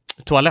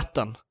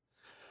toaletten.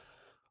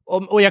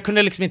 Och jag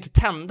kunde liksom inte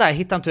tända. Jag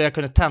hittade inte hur jag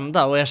kunde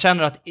tända. Och jag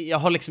känner att jag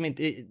har liksom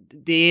inte...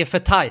 Det är för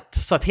tajt.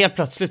 Så att helt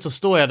plötsligt så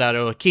står jag där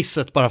och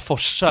kisset bara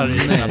forsar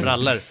i mina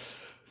brallor.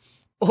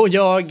 Och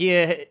jag...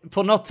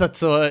 På något sätt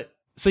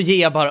så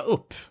ger jag bara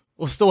upp.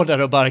 Och står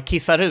där och bara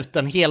kissar ut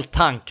en hel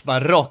tank.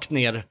 Bara rakt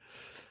ner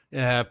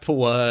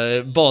på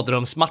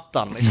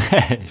badrumsmattan. Liksom.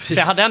 För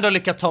jag hade ändå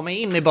lyckats ta mig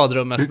in i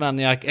badrummet. Men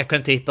jag kunde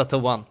inte hitta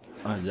toan.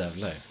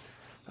 Jävlar.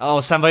 Ja,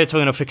 och sen var jag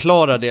tvungen att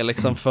förklara det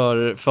liksom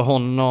för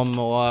honom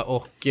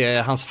och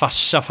hans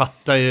farsa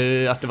fattade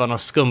ju att det var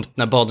något skumt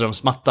när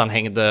badrumsmattan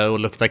hängde och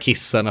luktade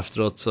kissen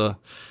efteråt.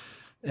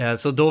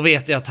 Så då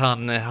vet jag att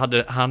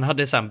han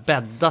hade så här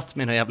bäddat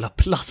med några jävla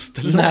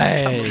plastlock.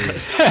 Nej.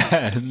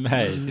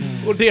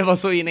 Och det var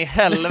så in i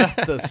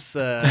helvetes...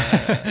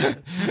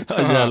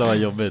 Jävlar vad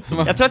jobbigt.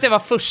 Jag tror att det var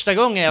första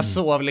gången jag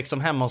sov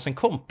liksom hemma hos en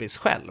kompis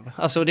själv.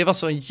 Alltså det var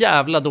så en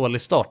jävla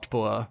dålig start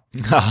på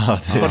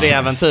det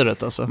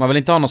äventyret alltså. Man vill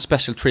inte ha någon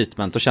special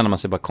treatment, då känner man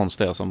sig bara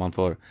konstig alltså, om man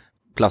får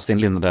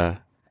plastinlindade.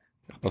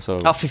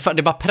 Ja, fy fan,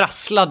 det bara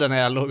prasslade när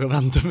jag låg och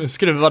väntade,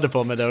 skruvade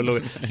på mig där och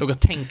låg och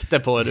tänkte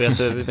på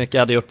hur mycket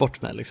jag hade gjort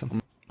bort mig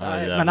liksom.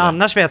 Men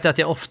annars vet jag att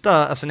jag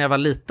ofta, alltså när jag var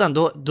liten,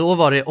 då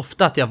var det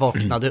ofta att jag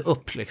vaknade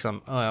upp liksom,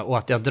 och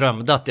att jag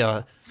drömde att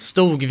jag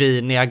stod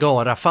vid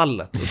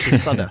Niagarafallet och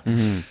kissade.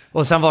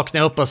 Och sen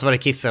vaknade jag upp och så var det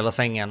kiss i hela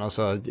sängen och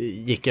så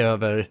gick jag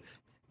över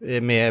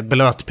med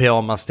blöt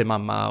pyjamas till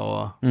mamma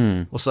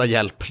och så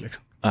hjälp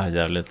liksom.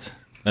 Jävligt.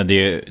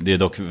 Det är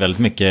dock väldigt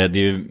mycket, det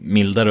är ju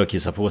mildare att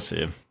kissa på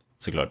sig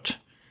såklart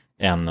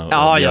än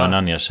att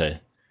björna ner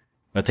sig.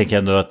 Jag tänker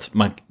ändå att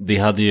man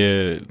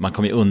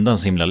kommer ju undan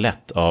så himla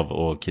lätt av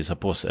att kissa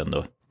på sig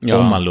ändå. Ja.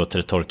 Om man låter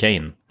det torka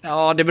in.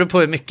 Ja, det beror på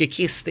hur mycket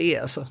kiss det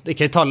är alltså. Det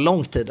kan ju ta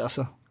lång tid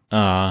alltså.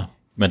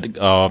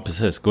 Ja,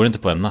 precis. Går det inte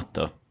på en natt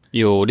då?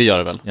 Jo, det gör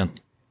det väl.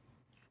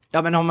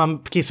 Ja, men om man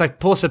kissar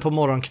på sig på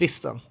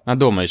morgonkvisten. Ja,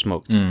 då är man ju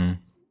smoked.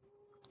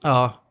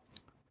 Ja,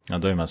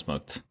 då är man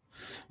smoked.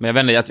 Men jag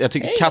vet inte, jag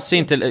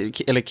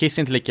tycker kiss är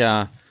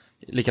inte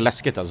lika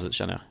läskigt alltså,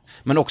 känner jag.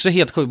 Men också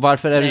helt sjukt,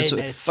 varför är det så...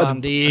 Nej,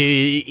 fan, det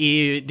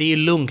är ju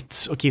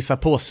lugnt att kissa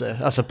på sig.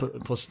 Alltså,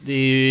 det är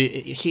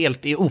ju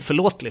helt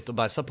oförlåtligt att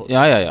bajsa på sig.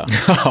 Ja.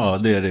 Ja,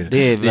 det är det.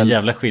 Det är en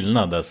jävla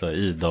skillnad alltså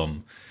i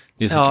dem.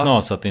 Det är så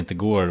knas att det inte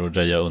går att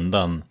röja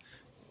undan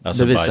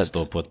alltså bajs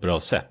då på ett bra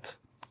sätt.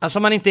 Alltså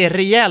om man inte är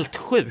rejält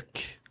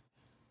sjuk.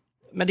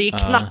 Men det är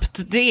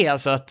knappt det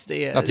alltså att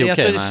jag tror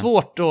det är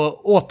svårt att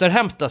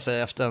återhämta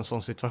sig efter en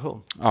sån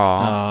situation.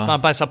 Ja.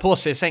 Man bajsar på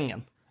sig i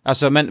sängen.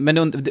 Alltså, men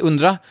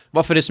undra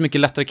varför det är så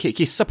mycket lättare att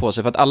kissa på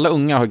sig. För att alla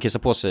ungar har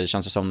kissat på sig,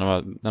 känns det som,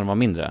 när de var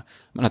mindre.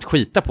 Men att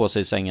skita på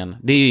sig i sängen,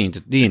 det är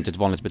ju inte ett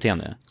vanligt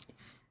beteende.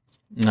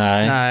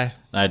 Nej,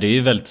 det är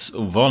ju väldigt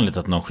ovanligt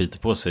att någon skiter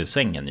på sig i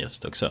sängen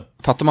just också.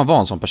 Fattar man var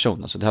en sån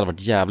person, alltså, det hade varit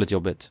jävligt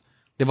jobbigt.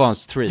 Det var en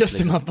street. Just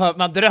det, liksom.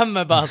 man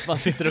drömmer bara att man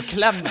sitter och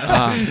klämmer.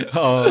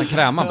 Man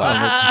krämar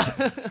bara.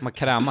 Man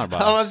krämar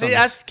bara. Ja,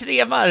 jag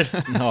krämar.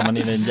 Ja, man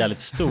är en jävligt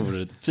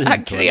stor,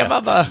 fin toalett.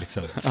 Bara.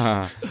 Liksom.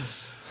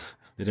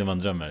 Det är det man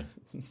drömmer.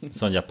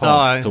 Sån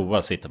japansk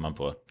toa sitter man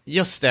på.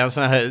 Just det, en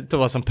sån här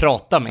toa som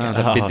pratar med.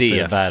 Så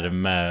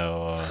värme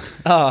och...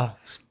 Ja,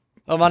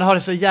 och man har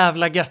det så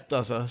jävla gött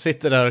alltså.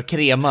 Sitter där och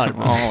kremar.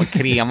 Ja,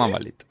 kremar bara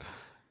lite.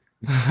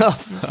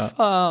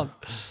 Fan.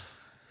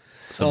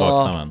 Så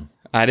vaknar man.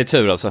 Nej, det är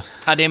tur alltså.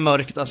 Ja, det är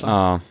mörkt alltså.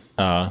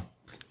 Ja.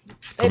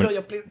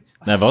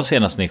 När var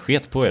senast ni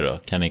sket på er då?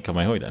 Kan ni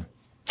komma ihåg det?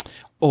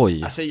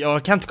 Oj. Alltså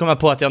jag kan inte komma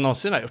på att jag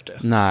någonsin har gjort det.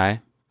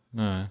 Nej.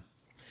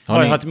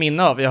 Har jag ett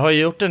minne av. Jag har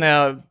ju gjort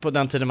det på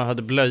den tiden man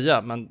hade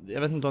blöja. Men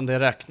jag vet inte om det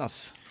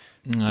räknas.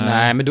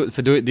 Nej, men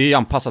det är ju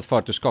anpassat för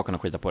att du ska kunna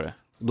skita på det.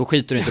 Då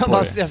skiter du inte på det.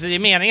 Alltså det är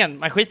meningen.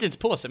 Man skiter inte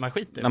på sig, man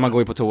skiter. När man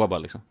går ju på toa bara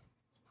liksom.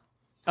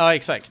 Ja,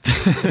 exakt.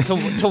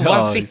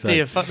 Toan sitter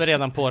ju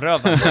redan på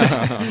röven.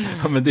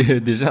 Ja, men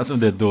det känns som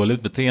det är ett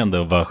dåligt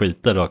beteende att bara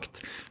skita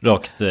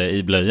rakt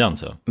i blöjan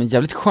så. Men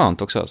jävligt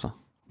skönt också alltså.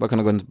 Bara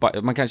kunna gå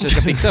runt man kanske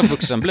ska fixa en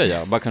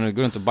vuxenblöja. Bara kunna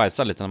gå runt och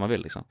bajsa lite när man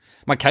vill liksom.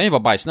 Man kan ju vara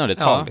bajsnödig ett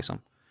tag liksom.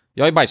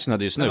 Jag är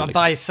bajsnödig just nu. Men man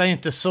bajsar ju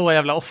inte så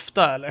jävla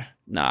ofta, eller?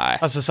 Nej.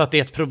 Alltså så att det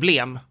är ett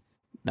problem.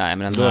 Nej,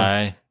 men ändå.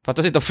 Nej. För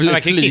att sitta och flyga.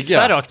 Man kan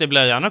kissa rakt i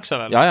blöjan också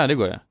väl? Ja, det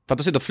går det. För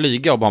att sitta och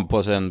flyga och bara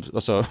på sig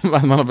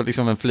man har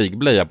liksom en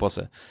flygblöja på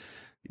sig.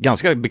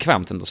 Ganska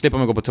bekvämt ändå. Slipper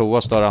man gå på toa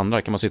och störa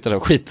andra. Kan man sitta där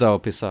och skita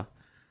och pissa.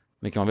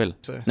 mycket man vill.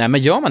 Nej,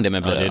 men gör man det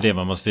med blöja? Ja, det är det,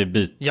 man måste ju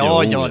byta.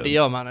 Ja, det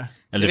gör man.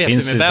 Eller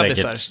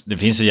det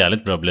finns ju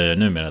jävligt bra blöjor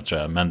numera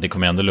tror jag, men det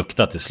kommer ändå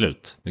lukta till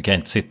slut. Du kan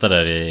inte sitta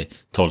där i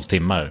 12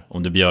 timmar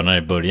om du björnar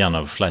i början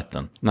av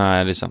flighten.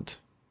 Nej, det är sant.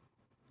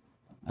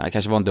 Det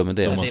kanske var en dum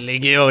idé.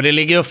 Det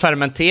ligger ju och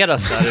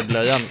fermenteras där i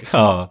blöjan. Liksom.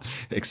 Ja,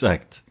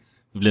 exakt.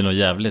 Det blir nog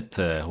jävligt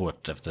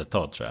hårt efter ett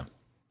tag tror jag.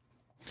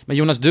 Men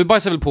Jonas, du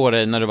bajsade väl på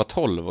dig när du var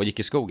 12 och gick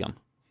i skogen?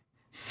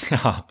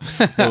 Ja,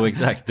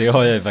 exakt. Det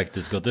har jag ju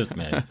faktiskt gått ut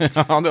med.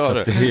 Ja, det har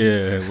du. Det är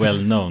ju well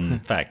known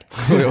fact.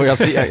 Och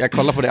jag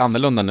kollar på det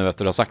annorlunda nu efter att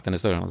du har sagt den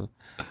historien. Alltså.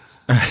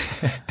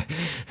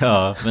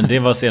 Ja, men det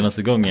var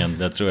senaste gången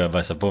jag tror jag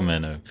bajsade på mig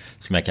nu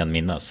som jag kan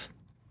minnas.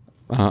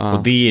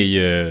 Och det är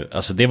ju,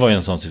 alltså det var ju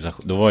en sån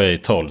situation, då var jag ju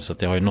 12 så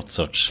att jag har ju något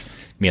sorts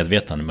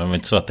medvetande, men det var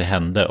inte så att det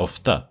hände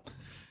ofta.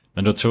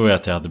 Men då tror jag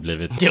att jag hade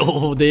blivit...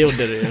 Jo, det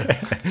gjorde du ju.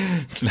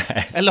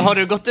 Nej. Eller har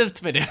du gått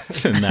ut med det?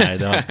 Nej,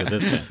 det har jag inte gått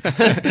ut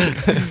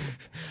med.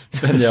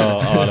 Men i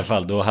alla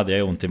fall, då hade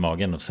jag ont i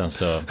magen och sen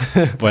så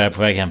var jag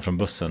på väg hem från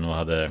bussen och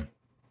hade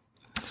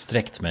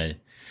sträckt mig.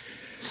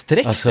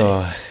 Sträckt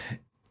alltså...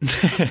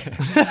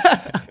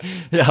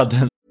 Jag hade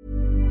en...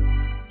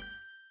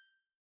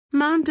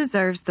 Mom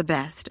deserves the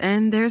best,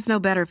 and there's no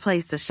better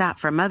place to shop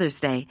for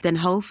Mother's Day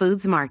than Whole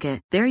Foods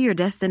Market. They're your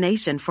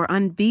destination for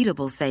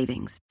unbeatable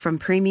savings, from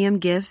premium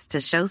gifts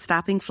to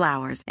show-stopping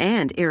flowers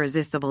and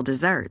irresistible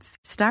desserts.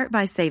 Start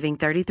by saving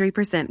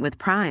 33% with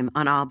Prime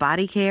on all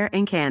body care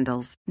and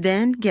candles.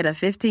 Then get a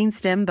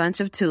 15-stem bunch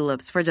of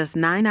tulips for just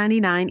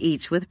 $9.99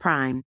 each with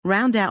Prime.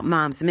 Round out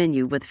Mom's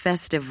menu with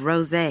festive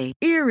rosé,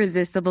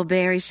 irresistible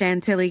berry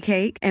chantilly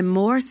cake, and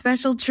more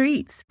special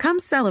treats. Come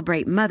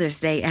celebrate Mother's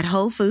Day at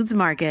Whole Foods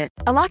Market.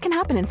 A lot can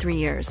happen in 3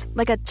 years,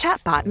 like a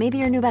chatbot may be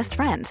your new best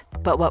friend.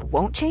 But what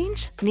won't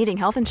change? Needing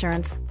health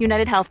insurance.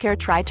 United Healthcare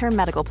Tri-Term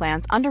Medical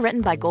Plans,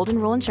 underwritten by Golden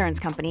Rule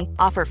Insurance Company,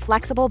 offer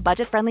flexible,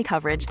 budget-friendly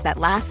coverage that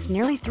lasts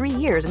nearly 3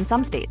 years in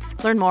some states.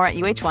 Learn more at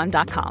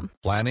uh1.com.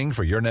 Planning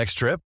for your next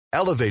trip?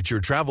 Elevate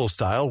your travel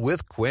style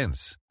with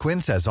Quince.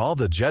 Quince has all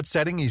the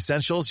jet-setting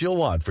essentials you'll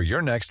want for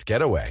your next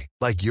getaway,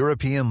 like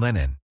European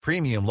linen,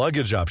 premium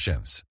luggage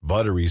options,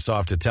 buttery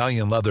soft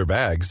Italian leather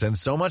bags, and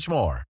so much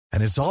more.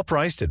 And it's all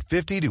priced at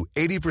 50 to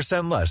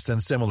 80% less than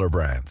similar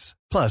brands.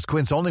 Plus,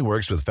 Quince only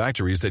works with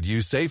factories that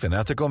use safe and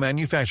ethical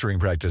manufacturing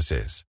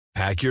practices.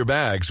 Pack your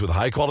bags with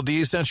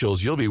high-quality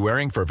essentials you'll be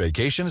wearing for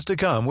vacations to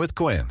come with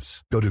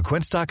Quince. Go to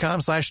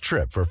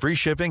quince.com/trip for free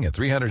shipping and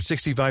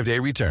 365-day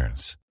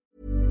returns.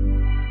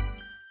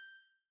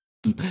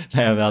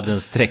 Nej, vi hade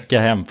en sträcka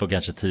hem på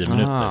kanske 10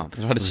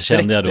 minuter. Så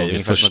kände jag då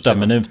vid första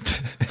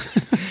minuten.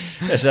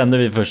 Jag kände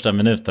vid första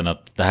minuten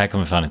att det här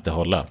kommer fan inte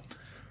hålla.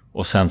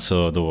 Och sen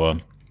så då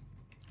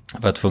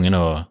var jag tvungen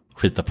att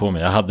skita på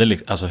mig. Jag hade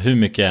alltså hur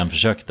mycket jag än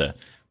försökte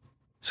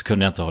så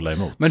kunde jag inte hålla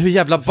emot. Men hur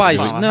jävla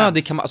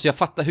bajsnödig kan man, alltså jag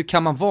fattar, hur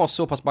kan man vara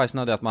så pass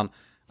bajsnödig att man...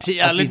 Det är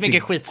jävligt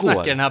mycket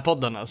skitsnack i den här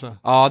podden alltså.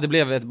 Ja, det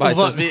blev ett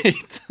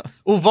bajsavsnitt.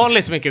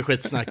 Ovanligt mycket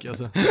skitsnack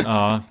alltså.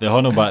 Ja,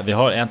 vi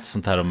har ett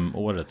sånt här om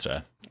året tror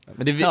jag.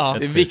 Men det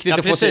är viktigt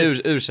att få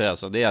sig ur sig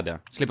alltså, det är det.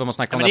 Slipper man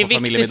snacka om det på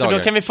familjemiddagar.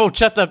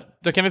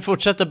 Då kan vi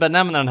fortsätta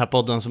benämna den här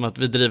podden som att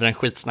vi driver en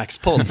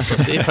skitsnackspodd,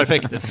 så det är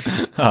perfekt.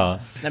 Ja.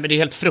 Nej men det är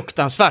helt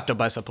fruktansvärt att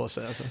bajsa på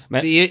sig alltså.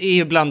 Men, det är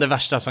ju bland det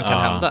värsta som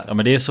kan hända. Ja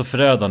men det är så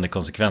förödande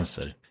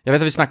konsekvenser. Jag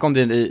vet att vi snackade om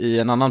det i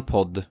en annan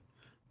podd.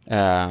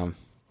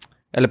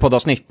 Eller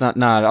poddavsnitt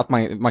när att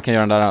man kan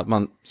göra den där att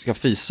man ska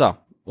fisa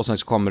och sen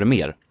så kommer det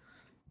mer.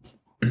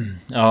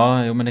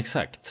 Ja, jo men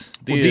exakt.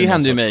 Det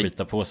händer ju mig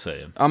skita på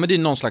sig. Ja, men det är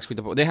någon slags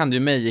skita på. Det händer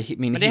ju mig i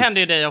min Men det hiss.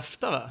 händer ju dig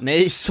ofta va?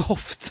 Nej, så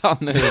ofta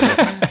nu.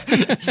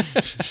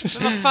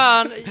 Men vad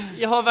fan,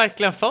 jag har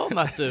verkligen för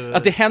mig att du...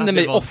 Att det händer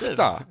mig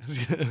ofta.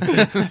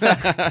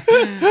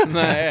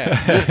 Nej.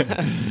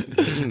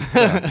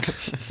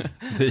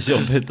 Det är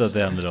jobbigt att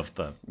det händer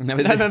ofta. Nej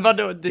men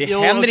vadå? Det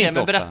händer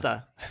inte ofta. Berätta.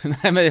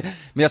 Nej,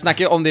 men jag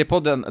snackade om det i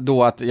podden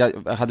då att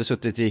jag hade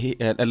suttit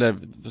eller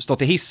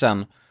stått i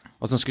hissen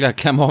och sen skulle jag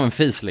klämma av en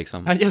fis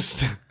liksom. Ja, just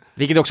det.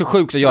 Vilket är också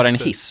sjukt att göra en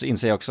hiss,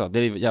 inser jag också. Det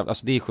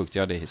är sjukt att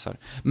göra det i hissar.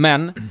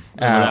 Men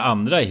var det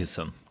andra i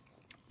hissen?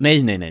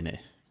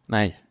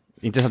 Nej.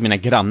 Inte så att mina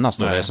grannar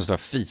står där som står och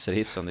fiser i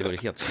hissen. Det var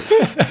helt sjukt.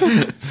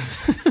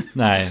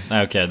 Nej,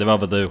 okej. Det var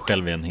bara du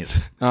själv i en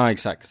hiss. Ja,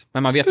 exakt.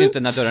 Men man vet ju inte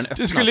när dörren öppnas.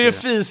 Du skulle ju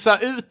fisa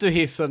ut ur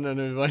hissen när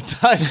du var i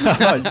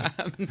Thailand.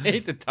 Nej,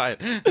 inte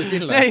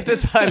Thailand. Nej, inte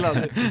Thailand.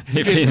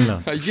 I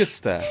Finland. Ja,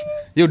 just det.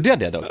 Gjorde jag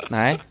det då?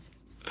 Nej.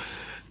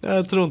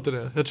 Jag tror inte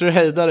det. Jag tror du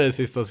hejdade i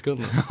sista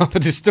sekunden. För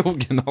det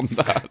stod någon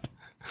där.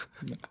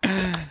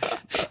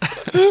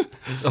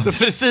 Så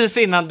precis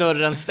innan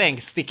dörren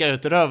stängs sticka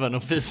ut röven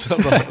och fisa.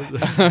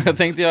 Jag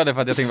tänkte göra det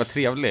för att jag tänkte vara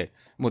trevlig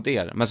mot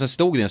er. Men sen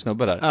stod det en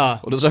snubbe där. Ja.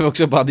 Och då sa vi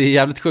också bara, det är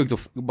jävligt sjukt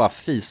att bara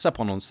fisa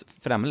på någons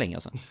främling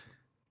alltså.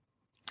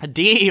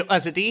 Det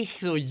är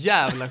så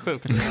jävla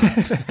sjukt.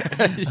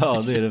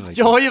 Ja, det är det faktiskt.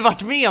 Jag har ju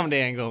varit med om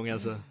det en gång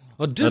alltså.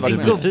 En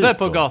gubbe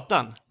på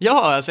gatan.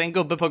 Ja, alltså en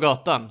gubbe på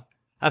gatan.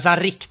 Alltså han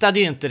riktade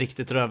ju inte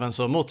riktigt röven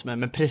så mot mig,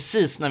 men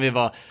precis när vi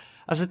var...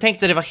 Alltså jag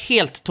tänkte det var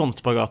helt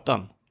tomt på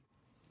gatan.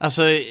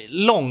 Alltså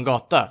lång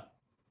gata.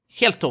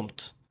 Helt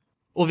tomt.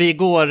 Och vi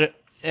går,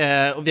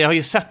 och vi har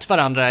ju sett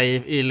varandra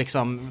i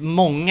liksom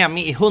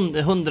i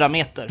 100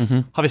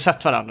 meter har vi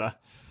sett varandra.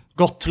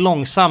 Gått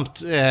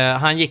långsamt,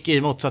 han gick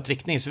i motsatt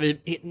riktning, så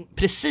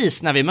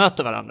precis när vi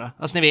möter varandra,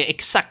 alltså när vi är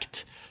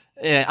exakt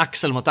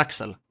axel mot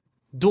axel,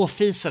 då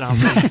fiser han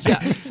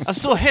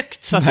så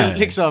högt så att det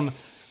liksom,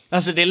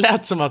 alltså det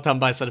lät som att han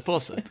bajsade på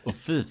sig. Och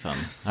fy fan,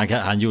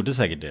 han gjorde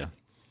säkert det.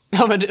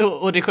 Ja, men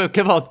och det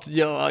sjuka var att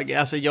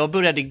jag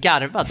började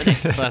garva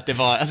direkt för att det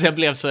var, alltså jag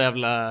blev så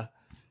jävla,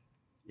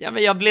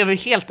 men jag blev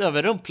helt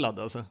överrumplad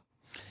alltså.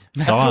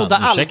 Jag trodde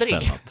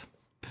aldrig.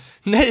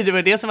 Nej, det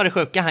var det som var det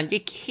sjuka. Han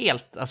gick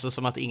helt, alltså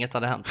som att inget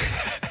hade hänt.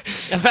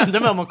 Jag vände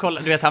mig om och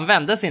kollade. Du vet, han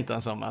vände sig inte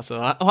ens om.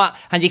 Alltså.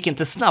 Han gick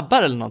inte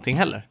snabbare eller någonting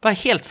heller. Bara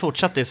helt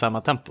fortsatte i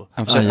samma tempo.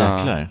 Han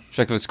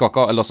försökte skaka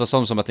av, eller låtsas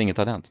som att inget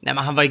hade hänt. Nej,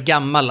 men han var ju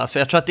gammal. Alltså.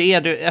 Jag tror att det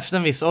är efter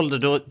en viss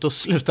ålder, då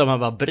slutar man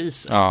bara bry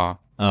sig.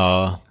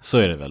 Ja, så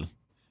är det väl.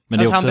 Men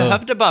alltså, det också... han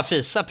behövde bara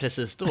fisa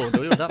precis då, och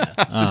då gjorde han det.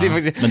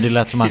 Faktiskt... Men det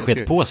lät som han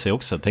skit på sig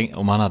också. Tänk,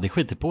 om han hade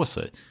skitit på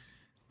sig.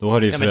 Då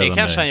har det ju men det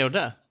kanske han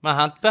gjorde. Men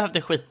han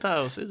behövde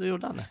skita och så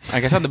gjorde han det.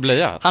 Han kanske hade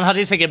blöja. Han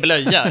hade säkert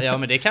blöja, ja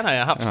men det kan han ju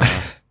ha haft.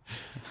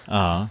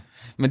 Ja.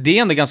 Men det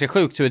är ändå ganska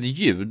sjukt hur ett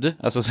ljud,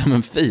 alltså som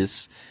en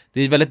fis,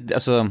 det är väldigt,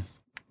 alltså,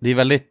 det är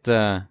väldigt,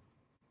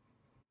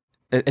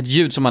 ett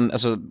ljud som man,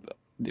 alltså,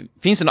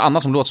 finns det något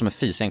annat som låter som en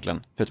fis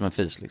egentligen, förutom en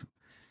fis liksom?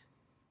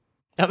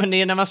 Ja, men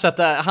det är när man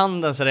sätter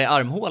handen så det är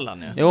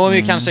armhålan. Ja. Jo,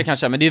 men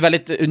kanske, men det är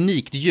väldigt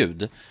unikt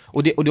ljud.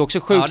 Och det är också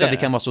sjukt att det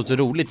kan vara så ett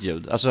roligt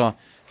ljud. Alltså,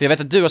 för jag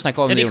vet att du har snackat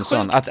om det,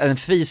 Jonsson, att en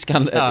fis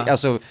kan,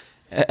 alltså,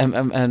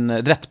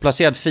 en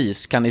rättplacerad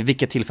fis kan i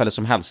vilket tillfälle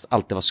som helst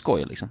alltid vara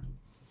skoj, liksom.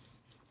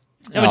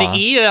 Ja, men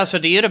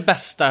det är ju det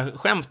bästa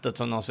skämtet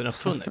som någonsin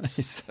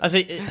uppfunnits.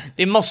 Alltså,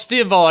 det måste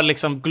ju vara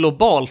liksom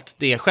globalt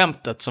det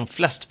skämtet som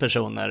flest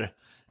personer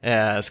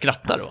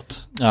skrattar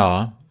åt.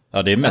 Ja,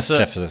 det är mest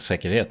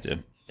träffsäkerhet ju.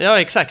 Ja,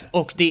 exakt.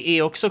 Och det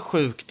är också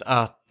sjukt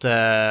att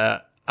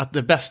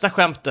det bästa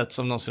skämtet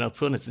som någonsin har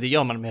uppfunnits, det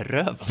gör man med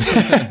röv.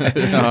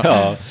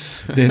 Ja,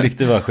 det är en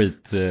riktigt bara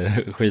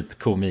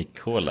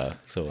skitkomikhåla.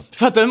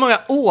 Fattar hur många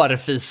år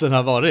fisen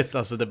har varit,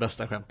 alltså det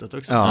bästa skämtet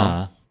också.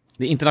 Ja.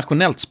 Det är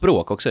internationellt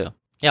språk också.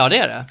 Ja, det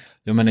är det.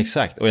 Jo, men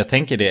exakt. Och jag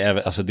tänker det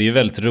är ju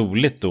väldigt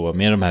roligt då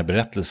med de här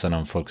berättelserna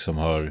om folk som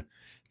har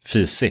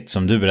fisigt.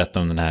 Som du berättade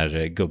om den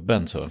här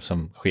gubben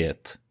som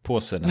sket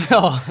på sig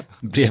nästan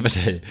bredvid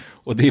dig.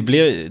 Och det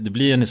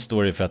blir en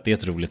historia för att det är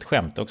ett roligt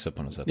skämt också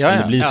på något sätt.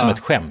 Det blir som ett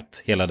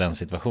skämt, hela den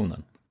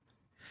situationen.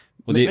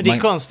 Och men det är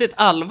konstigt,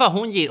 Alva,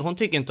 hon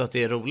tycker inte att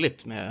det är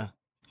roligt med...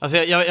 Alltså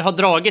jag har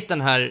dragit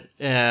den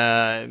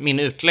här, min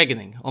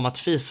utläggning om att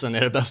fisen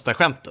är det bästa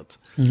skämtet.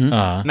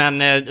 Men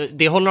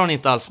det håller hon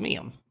inte alls med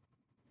om.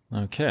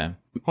 Okej.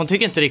 Hon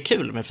tycker inte det är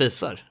kul med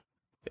fisar.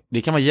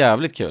 Det kan vara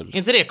jävligt kul.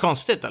 Inte det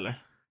konstigt,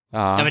 eller?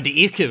 Ja, men det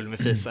är kul med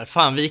fisar.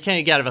 Fan, vi kan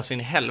ju garva så in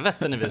i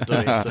helvete när vi är ute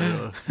och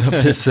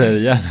reser. Fisar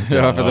igen.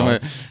 Ja, för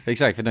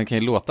exakt, för de kan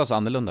ju låta så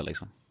annorlunda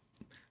liksom.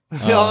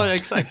 Ja,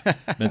 exakt.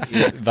 Men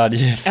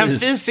varje en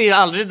fis är ju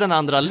aldrig den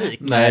andra lik.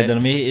 Nej,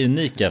 de är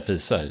unika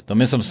fisar.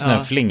 De är som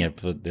snöflingor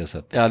på det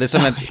sättet. Ja, det är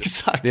som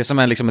det är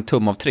som liksom ett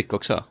tumavtryck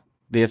också.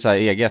 Det är så här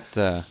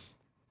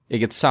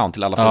eget sound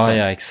till alla fisar.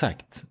 Ja,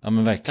 exakt. Ja,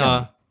 men verkligen.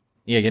 Ja.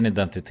 Egen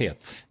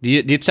identitet. Det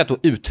är ett sätt att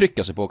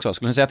uttrycka sig på också.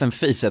 Skulle ni säga att en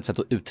fis är ett sätt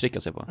att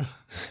uttrycka sig på?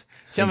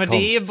 Ja, men det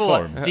är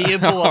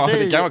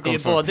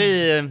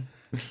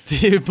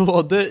ju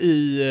både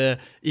i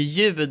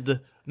ljud,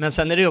 men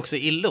sen är det också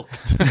i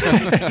lukt.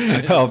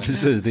 Ja,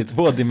 precis. Det är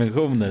 2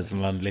 dimensioner som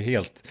man blir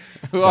helt...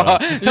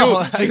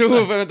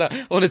 Vänta.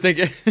 Om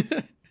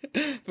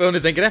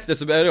ni tänker efter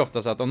så är det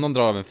ofta så att om någon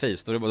drar av en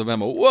fis, då blir man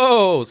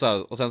wow! Så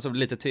här, och sen så blir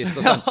det lite tyst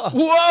och sen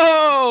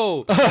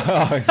wow!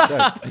 Ja,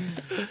 exakt.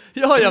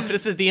 Ja,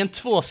 precis. Det är en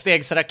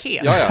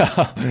 2-stegsraket.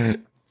 Ja.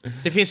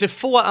 Det finns ju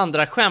få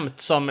andra skämt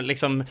som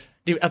liksom...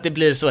 att det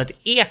blir så ett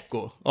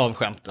eko av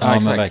skämten. Ja,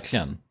 men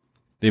verkligen.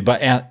 Det är bara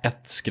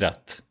ett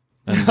skratt.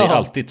 Men det är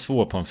alltid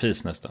 2 på en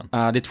fis nästan.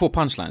 Ja, det är 2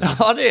 punchlines.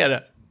 Ja, det är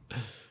det.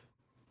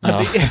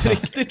 Ja. Det är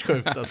riktigt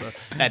sjukt alltså.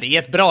 Nej, det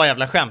är ett bra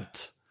jävla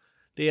skämt.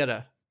 Det är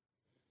det.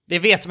 Det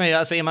vet man ju,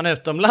 alltså är man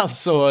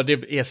utomlands så det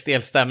är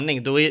stel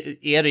stämning, då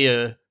är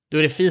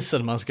det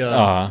fisen man ska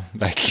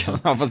verkligen.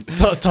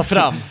 ta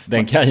fram.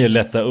 Den kan ju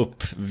lätta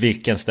upp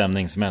vilken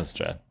stämning som helst,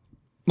 tror jag.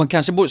 Man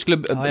kanske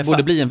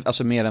borde bli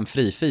mer en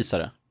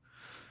frifisare.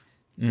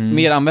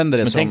 Mer använder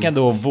det men som... tänk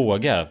ändå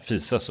våga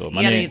fisa så.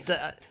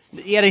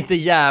 Är det inte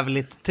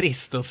jävligt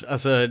trist?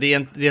 Alltså, det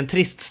är en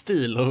trist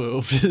stil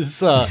att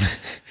fisa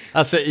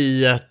alltså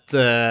i ett...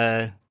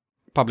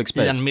 public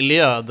space. I en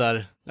miljö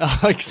där...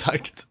 Ja,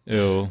 exakt.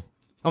 Jo.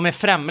 Och med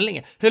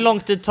främlingar. Hur lång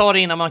tid tar det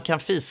innan man kan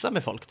fisa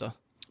med folk då?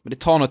 Men det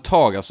tar nog ett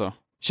tag alltså.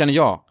 Känner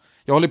jag.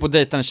 Jag håller på att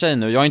dejta en tjej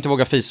nu. Jag har inte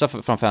vågat fisa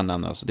framför henne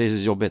än alltså. Det är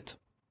jobbigt.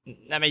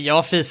 Nej, men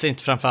jag fisar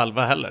inte framför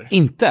Alva heller.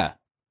 Inte?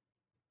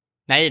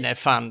 Nej,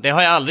 fan. Det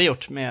har jag aldrig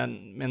gjort med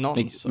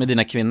någon. Med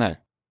dina kvinnor?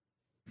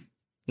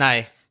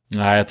 Nej.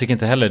 Nej, jag tycker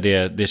inte heller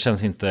det. Det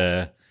känns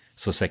inte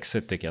så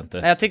sexigt tycker jag inte.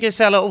 Nej, jag tycker det är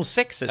så jävla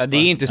osexigt. Ja, det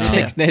är inte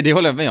sexigt. Nej, det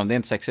håller jag med om. Det är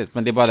inte sexigt.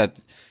 Men det är bara att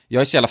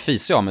jag är så jävla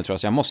fisig av mig, tror jag.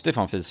 Så jag måste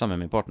fan fisa med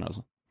min partner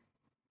alltså.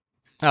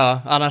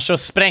 Ja, annars så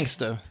sprängs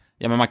du.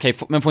 Ja, men man kan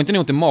men får inte ni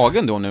ont i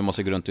magen då när du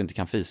måste gå runt och inte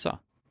kan fisa?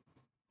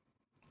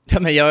 Ja,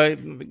 men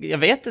jag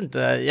vet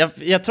inte.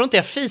 Jag tror inte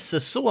jag fiser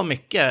så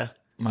mycket.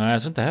 Nej,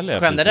 jag tror inte heller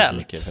jag generellt. Fiser så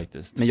mycket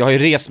faktiskt. Men jag har ju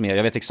rest mer.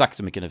 Jag vet exakt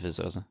hur mycket ni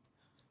fiser alltså.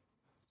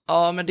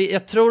 Ja, men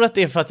jag tror att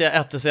det är för att jag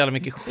äter så jävla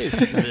mycket skit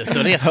när vi är ute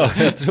och reser.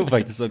 Ja, jag tror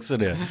faktiskt också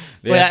det.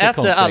 Och jag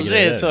äter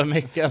aldrig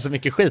så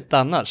mycket skit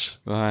annars.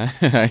 Nej,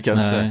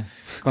 kanske. Nej.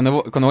 Kommer du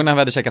ihåg när vi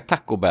hade käkat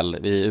Taco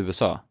Bell i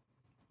USA?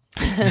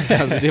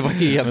 Alltså det var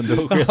helt... Men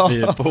då sket vi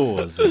ju på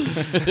oss.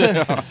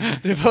 Ja,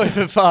 det var ju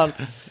för fan...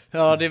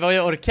 Ja, det var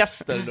ju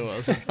orkester då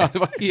alltså. Ja, det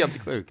var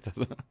helt sjukt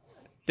alltså.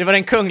 Det var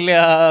den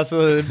kungliga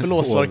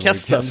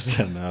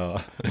blåsorkestern.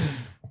 Ja.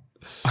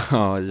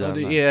 Ja,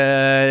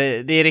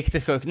 det är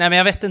riktigt sjukt. Nej, men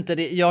jag vet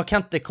inte, jag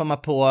kan inte komma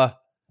på...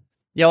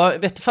 Jag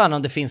vet fan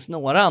om det finns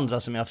några andra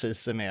som jag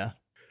fiser med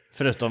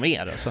förutom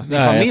er alltså.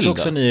 Nej, jag tror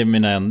också ni är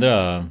mina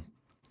andra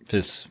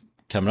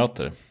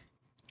fiskamrater.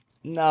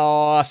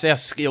 Ja, alltså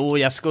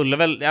jag skulle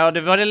väl... Ja,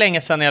 det var det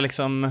länge sedan jag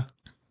liksom...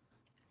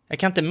 Jag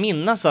kan inte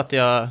minnas att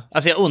jag...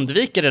 Alltså jag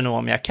undviker det nog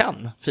om jag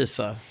kan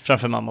fisa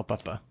framför mamma och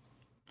pappa.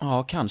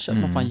 Ja, kanske.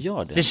 Man fan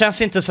gör det. Det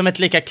känns inte som ett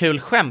lika kul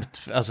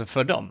skämt alltså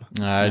för dem.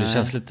 Nej, det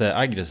känns lite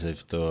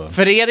aggressivt. Och...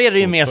 För er är det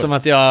ju mer som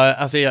att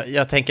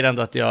jag tänker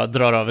ändå att jag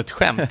drar av ett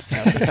skämt.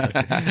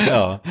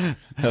 Ja,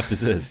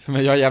 precis.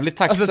 Men jag är jävligt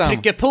tacksam. Alltså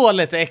trycker på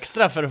lite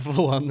extra för att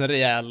få en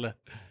rejäl...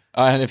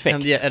 Ja, en effekt.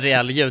 En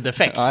rejäl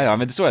ljudeffekt. Ja,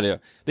 men så är det ju.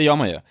 Det gör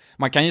man ju.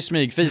 Man kan ju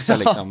smygfisa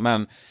liksom.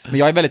 Men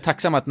jag är väldigt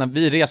tacksam att när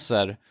vi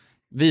reser,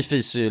 vi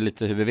fiser ju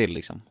lite hur vi vill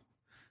liksom.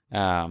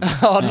 Ja,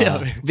 det gör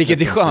vi.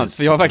 Vilket är skönt,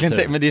 för jag har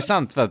verkligen men det är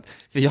sant för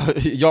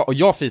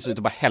jag fiser ut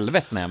och bara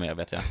helvete när jag är med,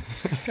 vet jag.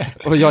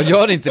 Och jag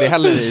gör inte det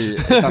heller i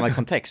ett annat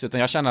kontext,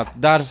 utan jag känner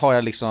att där har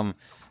jag liksom,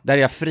 där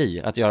är jag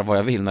fri att göra vad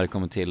jag vill när det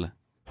kommer till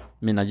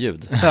mina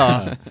ljud.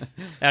 Ja,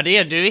 du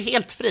är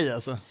helt fri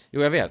alltså.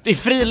 Jo, jag vet. Det är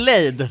fri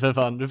lejd för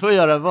fan, du får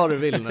göra vad du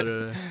vill när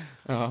du...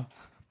 Ja.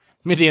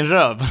 Med din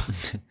röv.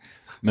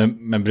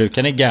 Men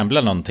brukar ni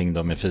gambla någonting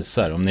då med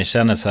fisar? Om ni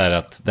känner så här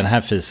att den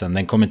här fisen,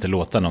 den kommer inte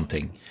låta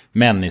någonting.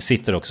 Men ni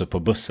sitter också på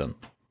bussen.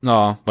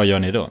 Ja. Vad gör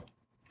ni då?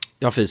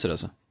 Jag fiser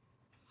alltså.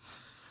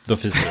 Då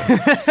fiser du?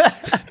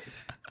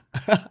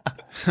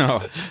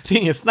 Ja. Det är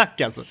ingen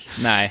snack alltså.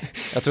 Nej,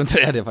 jag tror inte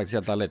det är det faktiskt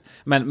helt ärligt.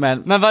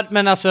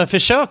 Men alltså,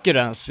 försöker du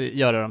ens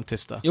göra dem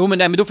tysta? Jo,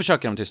 men då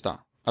försöker de tysta.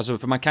 Alltså,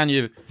 för man kan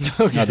ju...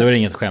 Okay. Ja, då är det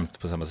inget skämt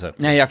på samma sätt.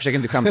 Nej, jag försöker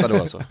inte skämta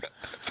då alltså.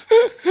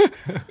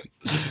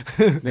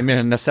 Det är mer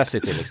en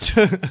necessity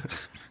liksom.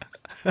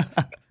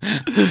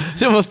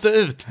 Jag måste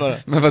ut bara.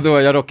 Men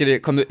vadå, jag råkade...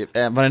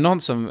 var det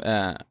någon som...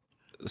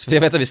 För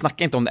jag vet att vi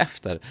snackar inte om det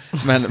efter.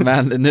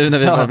 Men nu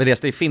när vi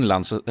reste i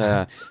Finland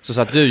så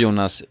satt du,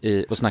 Jonas,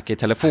 och snackade i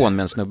telefon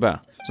med en snubbe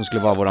som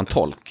skulle vara våran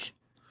tolk.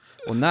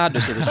 Och när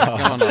du sitter och snackar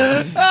med honom...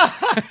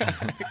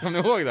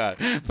 Kommer du ihåg det här?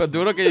 För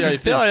då råkade jag ju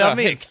fisa. Ja, jag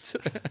minns.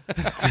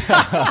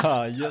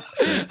 Ja, just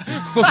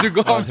det. Och du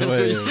gav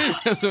mig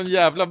en sån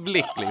jävla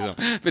blick liksom.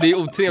 För det är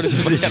otrevligt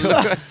för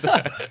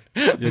helvete.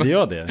 Gjorde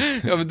jag det?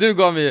 Ja, men du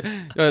gav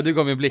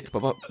mig en blick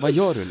på, vad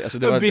gör du? Alltså,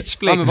 det var,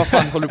 bitchblick. Ja, men vad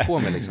fan håller du på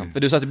med liksom? För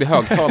du satt vid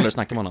högtalare och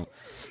snackade med honom.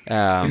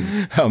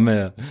 Ja,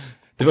 men...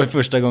 Det var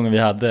första gången vi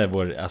hade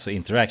vår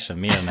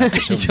interaction med den här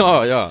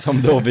personen. Ja.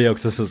 Som då vi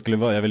också så skulle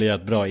vara. Jag ville göra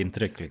ett bra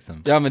intryck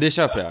liksom. Ja, men det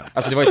köper jag.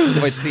 Alltså det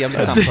var ett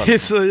trevligt samtal. Det är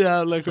så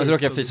jävla sjukt. Men så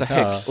råkade jag fisa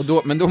högt.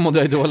 Ja. Men då mådde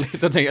jag dåligt. Då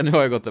tänkte jag, nu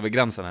har jag gått över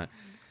gränsen här.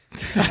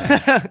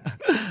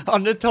 Ja,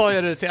 nu tar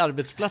jag det till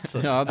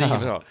arbetsplatsen. Ja, det är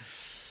bra.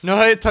 Nu har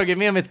jag ju tagit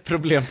med mitt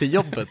problem till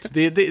jobbet.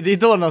 Det är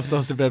då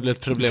någonstans det börjar bli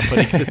ett problem på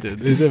riktigt. Det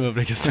är det man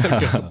brukar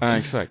snacka om. Ja,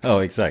 exakt.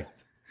 Ja, exakt.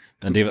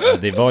 Men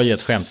det var ju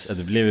ett skämt.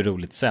 Det blev ju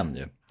roligt sen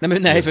ju.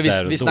 Nej,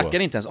 för vi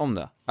snackade inte ens om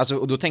det. Alltså,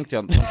 och då tänkte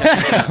jag...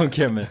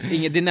 Okej, men...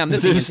 det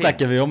nämndes nu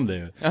snackar vi om det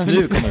ju. Ja,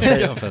 nu kommer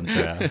payoffen,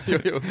 tror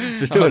jag. Jo.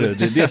 Förstår du?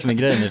 Det är det som är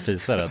grejen med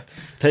fisar, att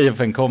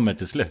payoffen kommer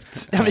till slut.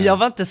 Ja, men jag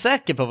var inte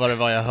säker på vad det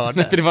var jag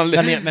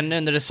hörde. Men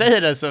nu när du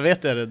säger det så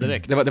vet jag det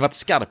direkt. Det var ett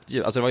skarpt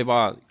ljud. Alltså det var ju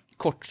bara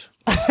kort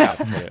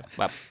skarpt.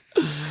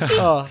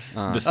 Ja,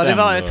 det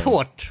var ett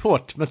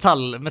hårt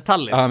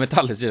metalliskt. Ja,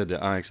 metalliskt ljud,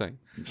 ja, exakt.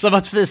 Som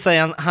att fisa i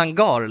en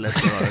hangar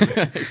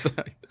lite.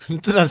 Exakt.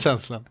 Inte den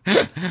känslan.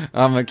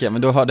 Ja, men okej,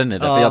 men då hörde ni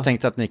det. För jag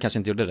tänkte att ni kanske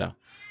inte gjorde det.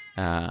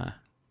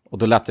 Och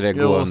då lät det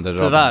gå under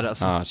raden. Tyvärr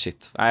alltså. Ja,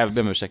 shit. Nej, jag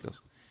ber om ursäkt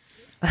alltså.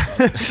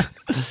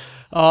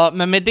 Ja,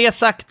 men med det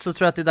sagt så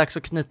tror jag att det är dags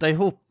att knyta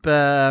ihop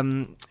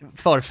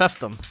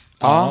förfesten.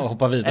 Ja,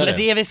 hoppa vidare.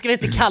 Eller det ska vi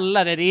inte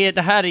kalla det.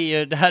 Det här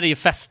är ju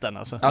festen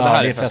alltså. Ja, det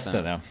här är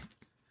festen, ja.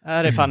 Det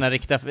här är fan en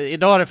riktig...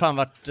 Idag har det fan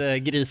varit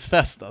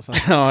grisfest alltså.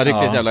 Ja,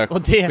 riktigt jävla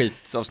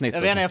skitavsnitt.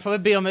 Jag vet inte, jag får väl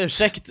be om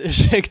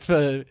ursäkt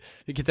för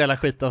vilket jävla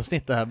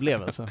skitavsnitt det här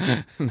blev alltså.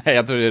 Nej,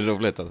 jag tror det är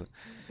roligt alltså.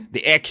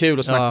 Det är kul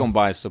att snacka om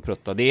bajs och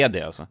prutta, det är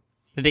det alltså.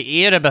 Det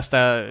är det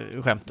bästa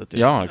skämtet.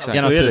 Ja, exakt.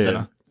 Genom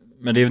tiderna.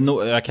 Men det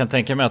är jag kan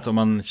tänka mig att om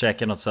man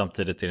käkar något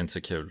samtidigt är det inte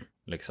så kul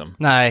liksom.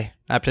 Nej,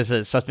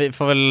 precis. Så att vi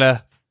får väl...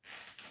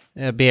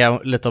 be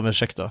lite om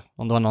ursäkt då,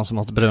 om det var någon som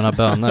åt bruna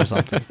bönor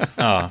samtidigt.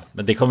 Ja,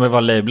 men det kommer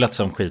vara lablat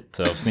som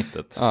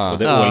skitavsnittet. Och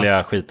det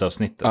årliga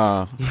skitavsnittet.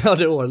 Ja,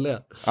 det årliga.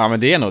 Ja, men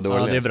det är nog det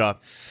årliga. Ja, det är bra.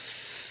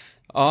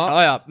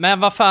 Ja. Men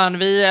vad fan,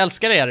 vi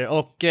älskar er.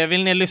 Och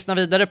vill ni lyssna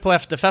vidare på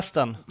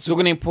efterfesten, så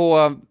går ni in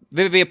på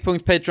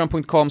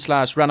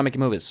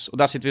www.patreon.com/randommakermovies. Och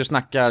där sitter vi och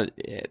snackar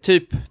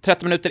typ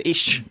 30 minuter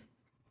ish.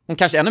 Och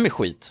kanske ännu mer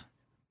skit.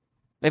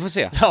 Vi får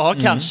se. Ja,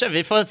 kanske.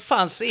 Vi får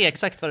fan se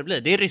exakt vad det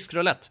blir. Det är rysk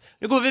roulette.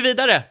 Nu går vi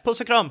vidare.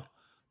 Puss och kram.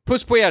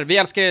 Puss på er. Vi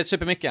älskar er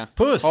supermycket.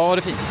 Puss. Ja, det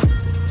är fint.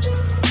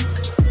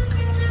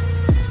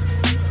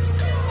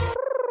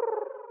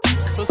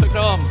 Puss och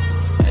kram.